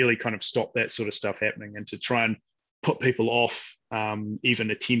 just to really kind of stop that sort of stuff happening and to try and put people off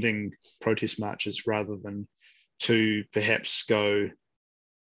even attending protest marches, rather than to perhaps go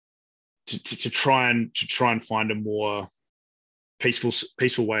to try and find a more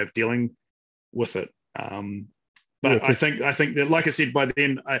peaceful way of dealing with it. But Yeah, I think that, like I said, by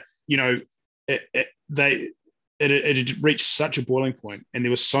then, it had reached such a boiling point, and there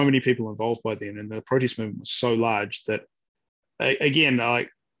were so many people involved by then, and the protest movement was so large that, again, I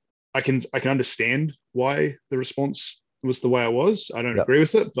can understand why the response was the way it was. I don't Yep. agree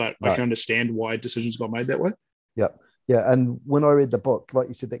with it, but No. I can understand why decisions got made that way. Yep. Yeah. And when I read the book, like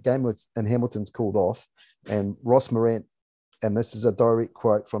you said, that game was in Hamilton's called off, and Ross Morant, and this is a direct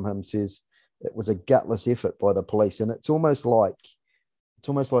quote from him, says it was a gutless effort by the police. And it's almost like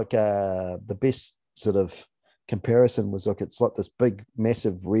the best sort of comparison was like, it's like this big,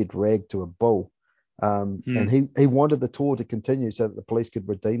 massive red rag to a bull. And he wanted the tour to continue so that the police could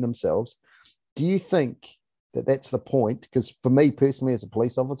redeem themselves. Do you think that that's the point? Because for me personally, as a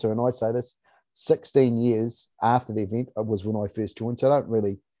police officer, and I say this, 16 years after the event was when I first joined, so I don't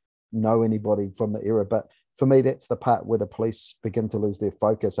really know anybody from the era, but for me, that's the part where the police begin to lose their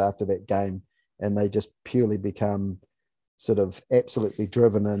focus after that game, and they just purely become sort of absolutely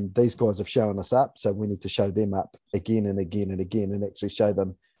driven. And these guys have shown us up, so we need to show them up again and again and again, and actually show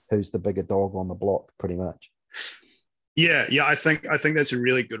them who's the bigger dog on the block, pretty much. Yeah. I think that's a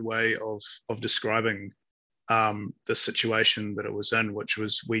really good way of describing the situation that it was in, which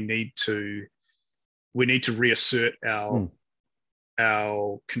was we need to reassert our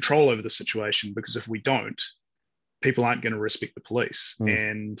control over the situation, because if we don't, people aren't going to respect the police.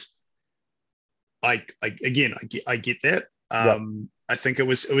 And I get that. I think it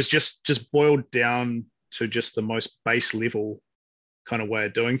was just boiled down to just the most base level kind of way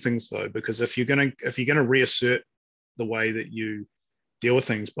of doing things, though, because if you're gonna reassert the way that you deal with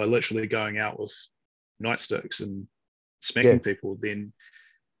things by literally going out with nightsticks and smacking people, then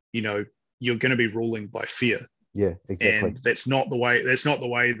you're going to be ruling by fear. Yeah, exactly. And that's not the way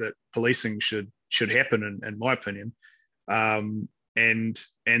that policing should happen, in my opinion. And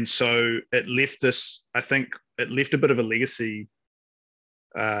so it left this, I think it left a bit of a legacy,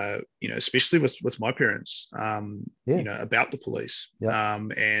 especially with my parents, about the police,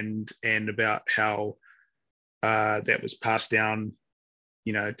 and about how that was passed down,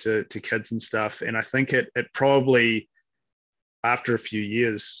 to kids and stuff. And I think it probably, after a few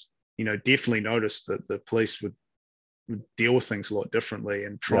years, definitely noticed that the police would deal with things a lot differently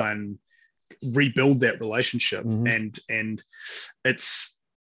and try and rebuild that relationship. And it's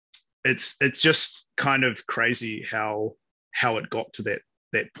just kind of crazy how it got to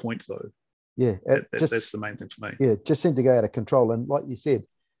that point, though. Yeah, that's the main thing for me. Yeah, it just seemed to go out of control. And like you said,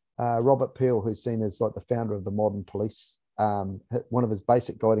 Robert Peel, who's seen as like the founder of the modern police, one of his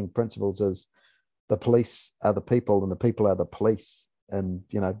basic guiding principles is the police are the people and the people are the police. And,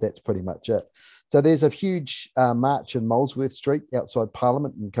 that's pretty much it. So there's a huge march in Molesworth Street outside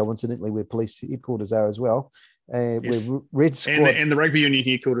Parliament, and coincidentally where police headquarters are as well. Yes. Where Red Squad and the rugby union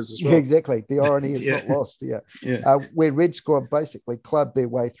headquarters as well. Yeah, exactly. The irony is not lost. Where Red Squad basically clubbed their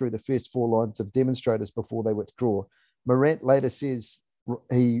way through the first four lines of demonstrators before they withdraw. Morant later says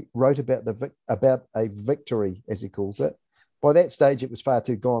he wrote about a victory, as he calls it. By that stage, it was far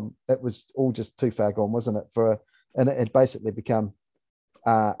too gone. It was all just too far gone, wasn't it? And it had basically become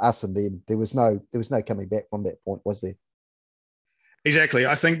us and them. There was no coming back from that point, was there? Exactly.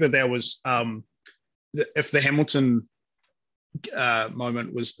 I think that there was, if the Hamilton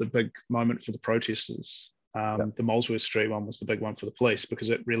moment was the big moment for the protesters, the Molesworth Street one was the big one for the police,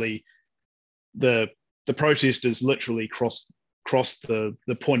 because it really, the protesters literally crossed the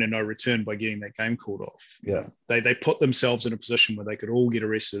point of no return by getting that game called off. They put themselves in a position where they could all get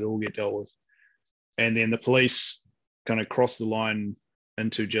arrested, all get dealt with, and then the police kind of crossed the line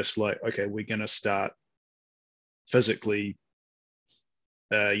into just like, okay, we're going to start physically,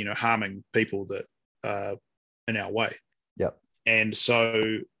 harming people that are in our way. Yep. And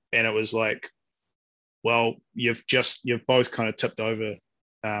it was like, well, you've both kind of tipped over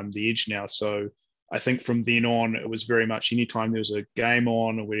the edge now. So I think from then on, it was very much anytime there was a game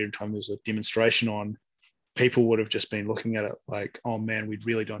on or anytime there was a demonstration on, people would have just been looking at it like, oh man, we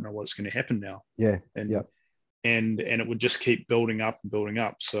really don't know what's going to happen now. Yeah. And it would just keep building up and building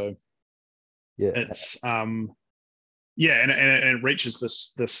up. So it's and it reaches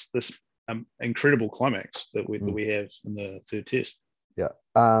this incredible climax that we have in the third test. Yeah.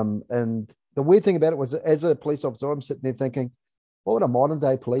 And the weird thing about it was, as a police officer, I'm sitting there thinking, what would a modern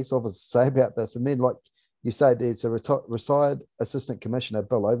day police officer say about this? And then, like you say, there's a retired assistant commissioner,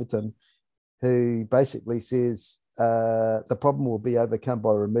 Bill Overton, who basically says the problem will be overcome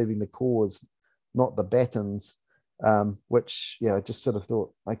by removing the cores, not the battens, which, I just sort of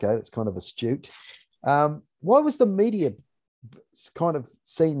thought, okay, that's kind of astute. Why was the media kind of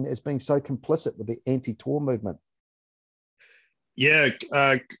seen as being so complicit with the anti-Tor movement? Yeah,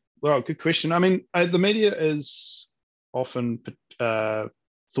 well, good question. I mean, the media is often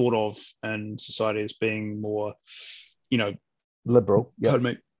thought of in society as being more, liberal. Yeah. Pardon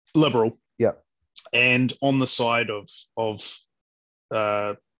me, liberal. Yeah. And on the side of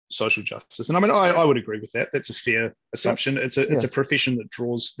social justice. And I mean, I would agree with that. That's a fair assumption. It's a profession that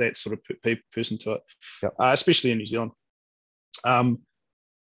draws that sort of person to it, especially in New Zealand. And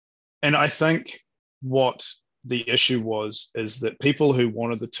I think what the issue is that people who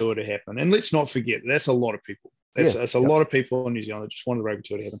wanted the tour to happen, and let's not forget, that's a lot of people. That's a lot of people in New Zealand that just wanted the rugby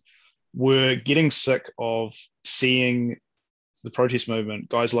tour to happen, were getting sick of seeing the protest movement,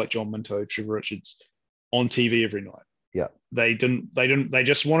 guys like John Minto, Trevor Richards, on TV every night. Yeah. They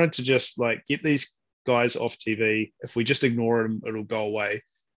just wanted to just like get these guys off TV. If we just ignore them, it'll go away.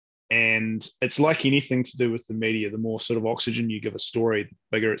 And it's like anything to do with the media, the more sort of oxygen you give a story, the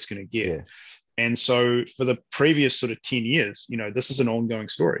bigger it's going to get. Yeah. And so for the previous sort of 10 years, this is an ongoing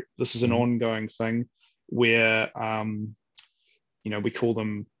story. This is an ongoing thing where, we call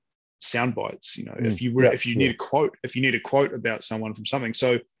them sound bites. If you need a quote about someone from something.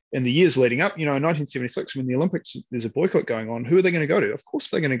 So in the years leading up, in 1976, when the Olympics, there's a boycott going on, who are they going to go to? Of course,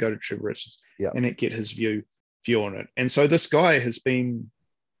 they're going to go to Trevor Richards and get his view on it. And so this guy has been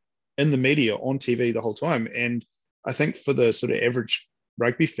in the media on TV the whole time. And I think for the sort of average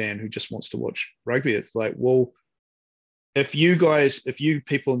rugby fan who just wants to watch rugby, it's like, well, if you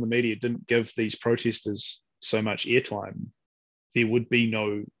people in the media didn't give these protesters so much airtime, there would be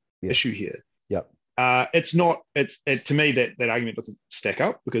no issue here. Yep. To me, that argument doesn't stack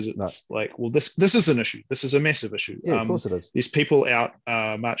up, because it's like, well, this is an issue. This is a massive issue. Yeah, of course it is. There's people out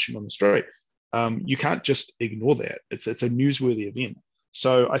marching on the street. You can't just ignore that. It's a newsworthy event.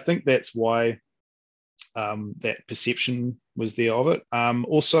 So I think that's why that perception was there of it.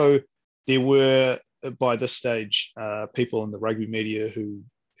 Also, there were, by this stage, people in the rugby media who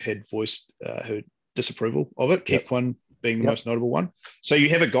had voiced her disapproval of it, Keith Quinn being the most notable one. So you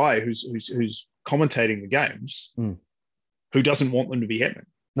have a guy who's commentating the games who doesn't want them to be happening.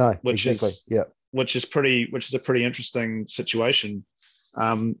 No, which is a pretty interesting situation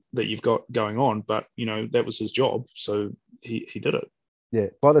that you've got going on. But that was his job, so he did it. Yeah.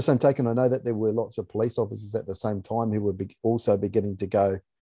 By the same token, I know that there were lots of police officers at the same time who were also beginning to go,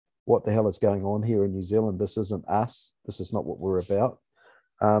 what the hell is going on here in New Zealand? This isn't us. This is not what we're about.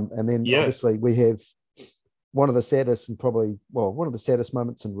 And then obviously we have one of the saddest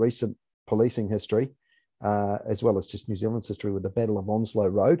moments in recent policing history, as well as just New Zealand's history, with the Battle of Onslow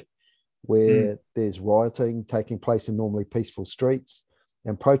Road, where there's rioting taking place in normally peaceful streets,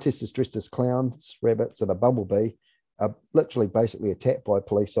 and protesters dressed as clowns, rabbits, and a bumblebee are literally basically attacked by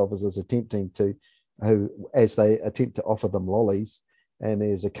police officers as they attempt to offer them lollies. And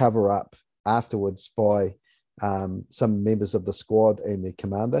there's a cover-up afterwards by some members of the squad and their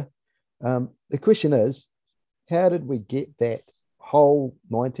commander. The question is, how did we get that whole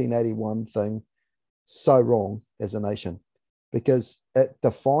 1981 thing so wrong as a nation? Because it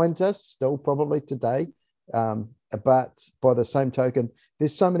defines us still probably today. But by the same token,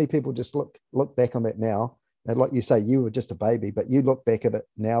 there's so many people just look back on that now. And like you say, you were just a baby, but you look back at it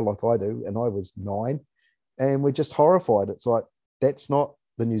now like I do, and I was 9, and we're just horrified. It's like, that's not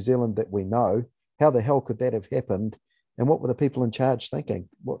the New Zealand that we know. How the hell could that have happened? And what were the people in charge thinking?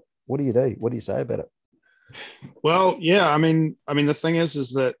 What do you do? What do you say about it? Well, yeah, I mean, the thing is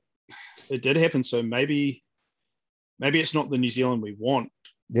that it did happen. So maybe it's not the New Zealand we want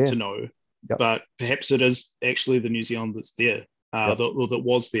to know, but perhaps it is actually the New Zealand that's there, that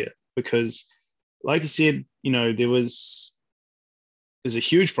was there. Because, like I said, there's a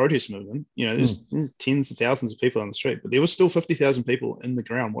huge protest movement. There's tens of thousands of people on the street, but there was still 50,000 people in the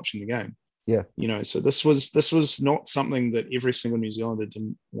ground watching the game. Yeah. So this was not something that every single New Zealander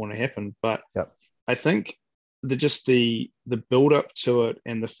didn't want to happen. But Yep. I think the build up to it,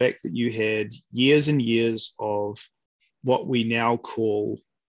 and the fact that you had years and years of what we now call,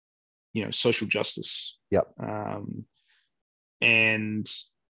 social justice. Yep. And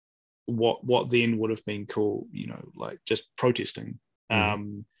what then would have been called, like just protesting.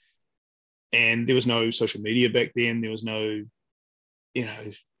 Mm-hmm. And there was no social media back then. There was no,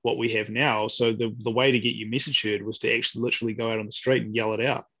 what we have now. So the way to get your message heard was to actually literally go out on the street and yell it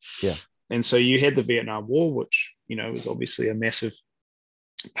out. Yeah. And so you had the Vietnam War, which, was obviously a massive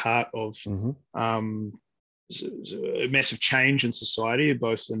part of Mm-hmm. a massive change in society,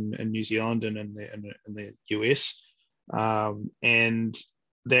 both in New Zealand and in the US. And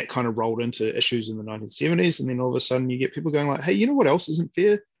that kind of rolled into issues in the 1970s. And then all of a sudden you get people going like, hey, you know what else isn't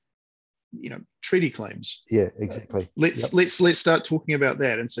fair? Treaty claims. Yeah, exactly. Let's start talking about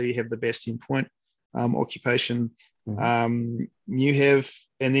that. And so you have the Bastion Point occupation. Mm-hmm. You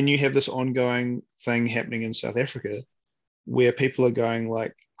have this ongoing thing happening in South Africa where people are going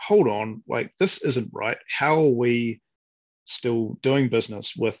like, hold on, like this isn't right. How are we still doing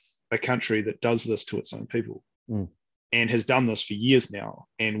business with a country that does this to its own people? And has done this for years now,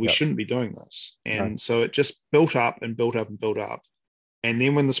 and we shouldn't be doing this. And so it just built up and built up and built up. And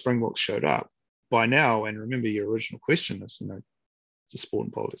then when the Springboks showed up, by now, and remember your original question is, it's a sport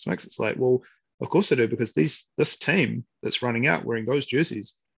and politics mix. It's like, well, of course they do, because this team that's running out wearing those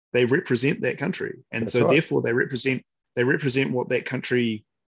jerseys, they represent that country, and that's so right. Therefore they represent what that country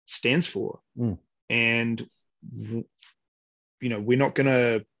stands for. And we're not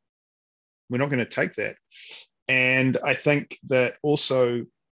gonna take that. And I think that also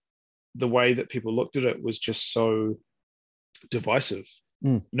the way that people looked at it was just so divisive.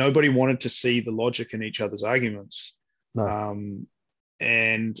 Nobody wanted to see the logic in each other's arguments. No.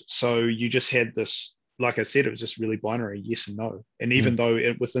 And so you just had this, like I said, it was just really binary, yes and no. And even though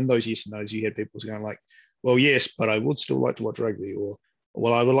within those yes and no's, you had people going like, well, yes, but I would still like to watch rugby, or,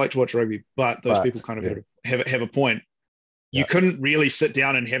 well, I would like to watch rugby, but those people kind of have a point. You couldn't really sit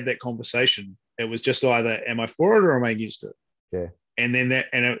down and have that conversation. It was just either, am I for it or am I against it? Yeah. And then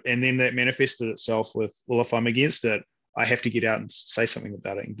that manifested itself with, well, if I'm against it, I have to get out and say something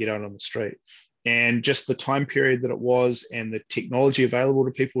about it and get out on the street. And just the time period that it was, and the technology available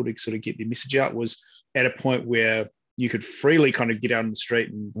to people to sort of get their message out, was at a point where you could freely kind of get out on the street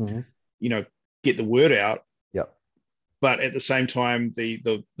and, get the word out. Yep. But at the same time,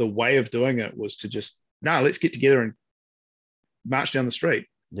 the way of doing it was to just, let's get together and march down the street.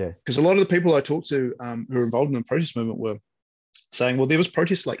 Yeah. Because a lot of the people I talked to who were involved in the protest movement were saying, well, there was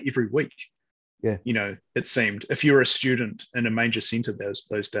protests like every week. Yeah. It seemed, if you were a student in a major centre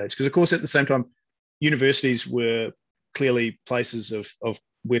those days. Because, of course, at the same time, universities were clearly places of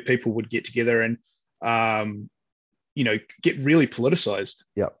where people would get together and, get really politicized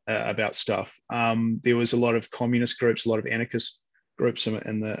about stuff. There was a lot of communist groups, a lot of anarchist groups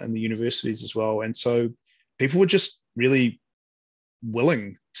in the universities as well. And so people were just really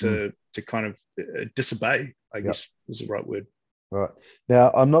willing to kind of disobey, I guess is the right word. Right.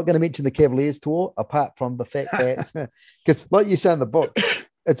 Now, I'm not going to mention the Cavaliers tour, apart from the fact that, because like you say in the book,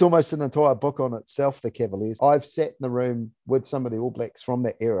 it's almost an entire book on itself, the Cavaliers. I've sat in the room with some of the All Blacks from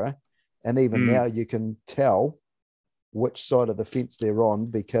that era, and even now you can tell which side of the fence they're on,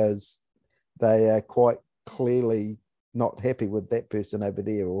 because they are quite clearly not happy with that person over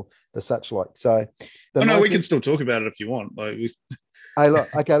there or the such like. So, we can still talk about it if you want. Hey,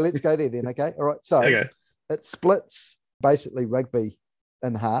 look, okay, let's go there then. Okay. All right. So it splits basically rugby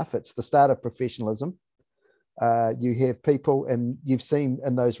in half. It's the start of professionalism. You have people, and you've seen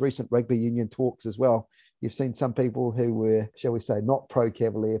in those recent rugby union talks as well, you've seen some people who were, shall we say, not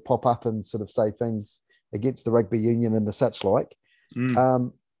pro-Cavalier pop up and sort of say things against the rugby union and the such like.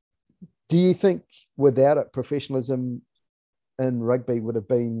 Do you think without it, professionalism in rugby would have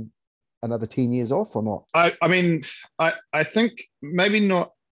been another 10 years off or not? I think maybe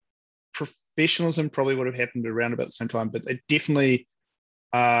not. Professionalism probably would have happened around about the same time, but it definitely,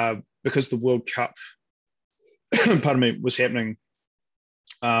 because the World Cup, was happening,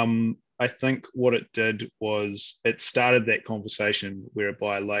 I think what it did was it started that conversation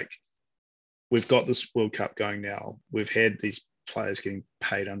whereby, like, we've got this World Cup going now. We've had these players getting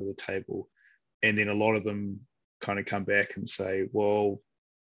paid under the table, and then a lot of them kind of come back and say, well,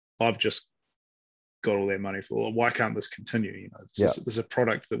 I've just got all that money for, well, why can't this continue? There's a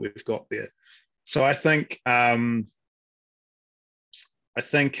product that we've got there. So I think,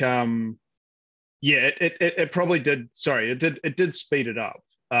 it probably did. Sorry, it did speed it up.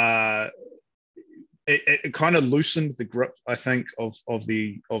 it kind of loosened the grip, I think, of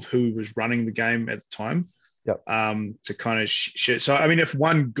who was running the game at the time. Yep. To kind of so I mean, if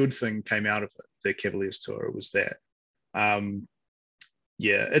one good thing came out of it, the Cavaliers tour, it was that.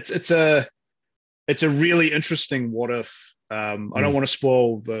 Yeah, it's a really interesting what if. I don't want to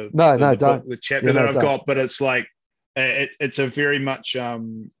spoil the chapter that I've got, but it's like it's a very much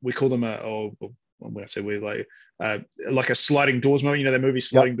we call them when I say we like a sliding doors moment. You know that movie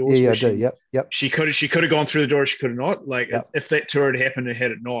Sliding Doors? Yeah, I do. Yep. She could have gone through the door, she could have not. Like if that tour had happened and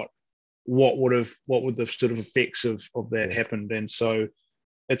had it not, what would the sort of effects of that happened? And so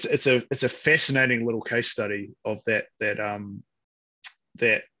it's a fascinating little case study of that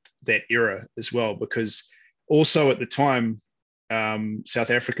era as well, because also at the time South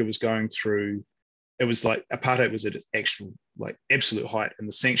Africa was going through, it was like apartheid was at its actual like absolute height, and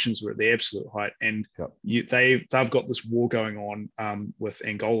the sanctions were at the absolute height, and they've got this war going on with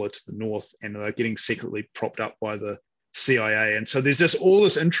Angola to the north, and they're getting secretly propped up by the CIA, and so there's just all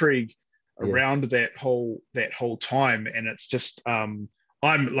this intrigue around that whole time, and it's just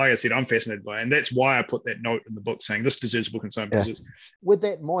I'm like I said, I'm fascinated by it, and that's why I put that note in the book saying this deserves a book on its own. Because with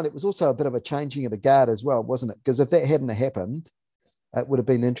that in mind, it was also a bit of a changing of the guard as well, wasn't it? Because if that hadn't happened, it would have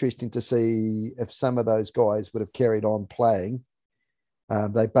been interesting to see if some of those guys would have carried on playing.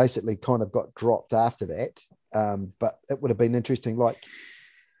 They basically kind of got dropped after that, but it would have been interesting. Like,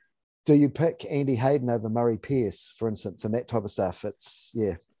 do you pick Andy Hayden over Murray Pierce, for instance, and that type of stuff? It's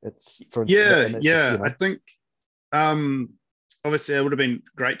for instance, I think obviously it would have been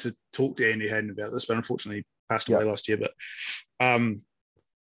great to talk to Andy Hayden about this, but unfortunately he passed away last year. But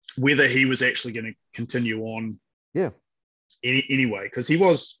whether he was actually going to continue on, anyway, because he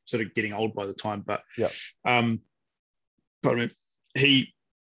was sort of getting old by the time. But I mean, he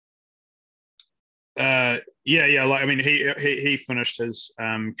he finished his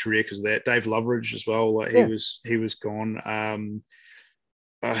career because of that. Dave Loveridge as well, like he was gone.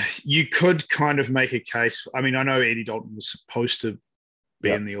 You could kind of make a case. I mean, I know Eddie Dalton was supposed to be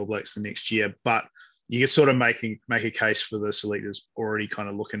in the All Blacks the next year, but you can sort of make a case for the selectors already kind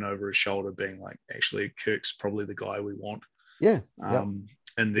of looking over his shoulder, being like, actually, Kirk's probably the guy we want. In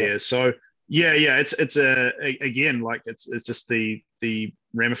there. So it's again, like it's just the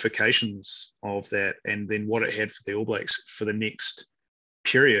ramifications of that, and then what it had for the All Blacks for the next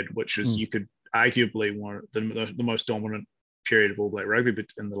period, which was you could arguably one the most dominant period of All Black rugby, but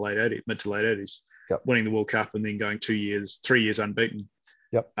in the mid to late 80s, winning the World Cup and then going 3 years unbeaten.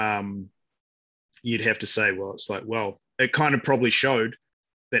 You'd have to say, well, it's like, well, it kind of probably showed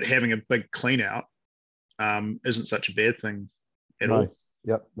that having a big clean out isn't such a bad thing at all.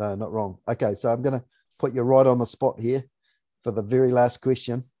 No, not wrong. Okay, so I'm going to put you right on the spot here for the very last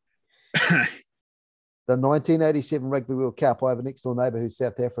question. The 1987 Rugby World Cup, I have a next door neighbour who's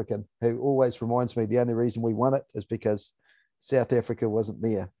South African, who always reminds me the only reason we won it is because South Africa wasn't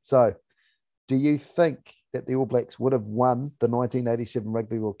there. So do you think that the All Blacks would have won the 1987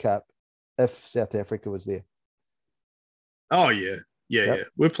 Rugby World Cup if South Africa was there? Oh, yeah.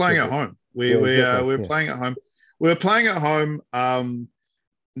 We're playing at home. We're playing at home. We're playing at home.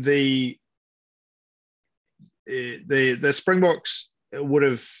 The Springboks would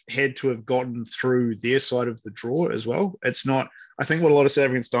have had to have gotten through their side of the draw as well. It's not. I think what a lot of South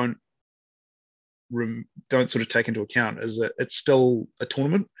Africans don't sort of take into account is that it's still a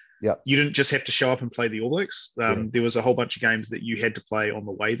tournament. You didn't just have to show up and play the All Blacks. There was a whole bunch of games that you had to play on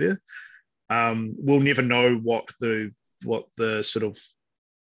the way there. We'll never know what the sort of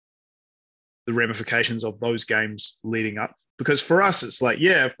the ramifications of those games leading up, because for us it's like,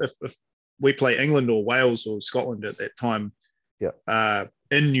 if we play England or Wales or Scotland at that time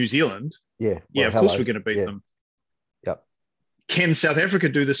in New Zealand, of course we're going to beat them. Can South Africa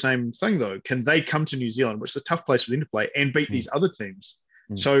do the same thing though? Can they come to New Zealand, which is a tough place for them to play, and beat these other teams?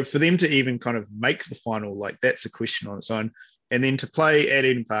 So for them to even kind of make the final, like, that's a question on its own. And then to play at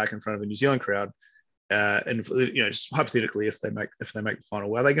Eden Park in front of a New Zealand crowd, and just hypothetically, if they make the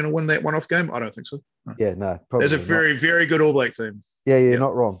final, are they going to win that one-off game? I don't think so. No. There's a very, very good All Black team.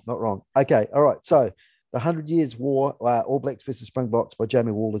 Not wrong. Okay, all right. So the 100 Years War, All Blacks versus Springboks by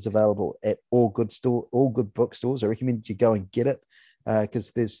Jamie Wall is available at all good bookstores. I recommend you go and get it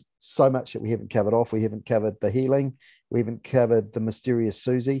because there's so much that we haven't covered off. We haven't covered the healing. We haven't covered the mysterious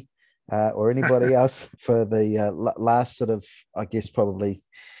Susie or anybody else for the last sort of, I guess, probably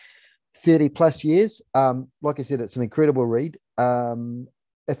 30 plus years. Like I said, it's an incredible read.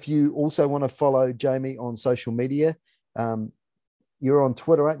 If you also want to follow Jamie on social media, you're on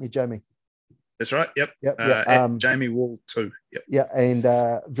Twitter, aren't you, Jamie? That's right. Yep. At Jamie Wall 2. Yep. And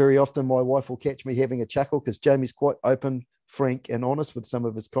very often my wife will catch me having a chuckle because Jamie's quite open, frank and honest with some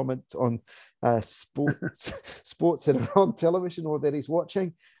of his comments on sports that are on television or that he's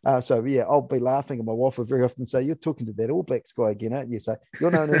watching. So yeah, I'll be laughing, and my wife will very often say, "You're talking to that All Blacks guy again, aren't you?" So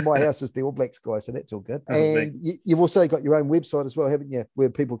you're known in my house as the All Blacks guy, so that's all good. And you've also got your own website as well, haven't you, where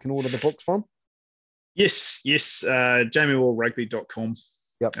people can order the books from? Yes. JamieWallRugby.com.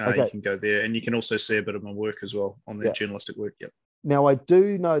 Yep. Okay. You can go there, and you can also see a bit of my work as well on the journalistic work. Yep. Now, I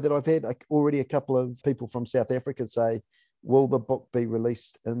do know that I've had already a couple of people from South Africa say, will the book be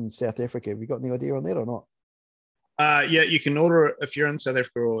released in South Africa? Have you got any idea on that or not? Yeah, you can order it if you're in South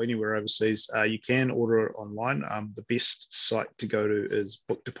Africa or anywhere overseas. You can order it online. The best site to go to is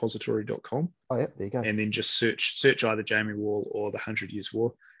bookdepository.com. Oh, yeah, there you go. And then just search either Jamie Wall or the 100 Years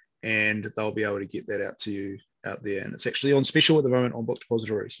War, and they'll be able to get that out to you out there. And it's actually on special at the moment on Book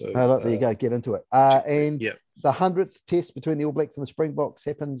Depository. So there you go, get into it. And the 100th test between the All Blacks and the Springboks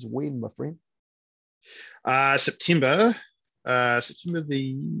happens when, my friend? September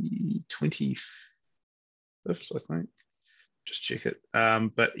the 25th, I think. Just check it.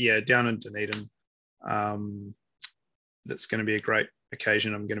 But yeah, down in Dunedin. That's going to be a great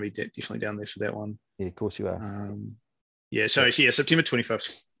occasion. I'm going to be definitely down there for that one. Yeah, of course you are. September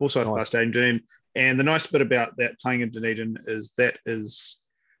 25th, Forsyth Bar Stadium, Dunedin. And the nice bit about that playing in Dunedin is that is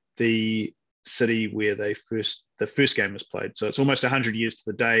the city where the first game was played. So it's almost 100 years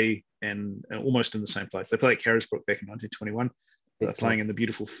to the day, and almost in the same place. They played at Carisbrook back in 1921. They're playing in the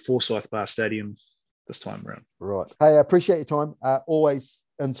beautiful Forsyth Bar Stadium this time around. Right. Hey, I appreciate your time. Always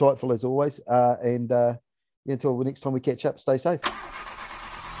insightful as always. Until the next time we catch up, stay safe.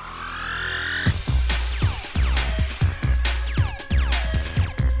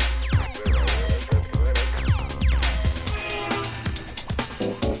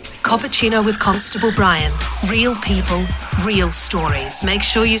 Cappuccino with Constable Brian. Real people, real stories. Make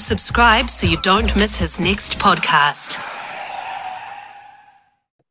sure you subscribe so you don't miss his next podcast.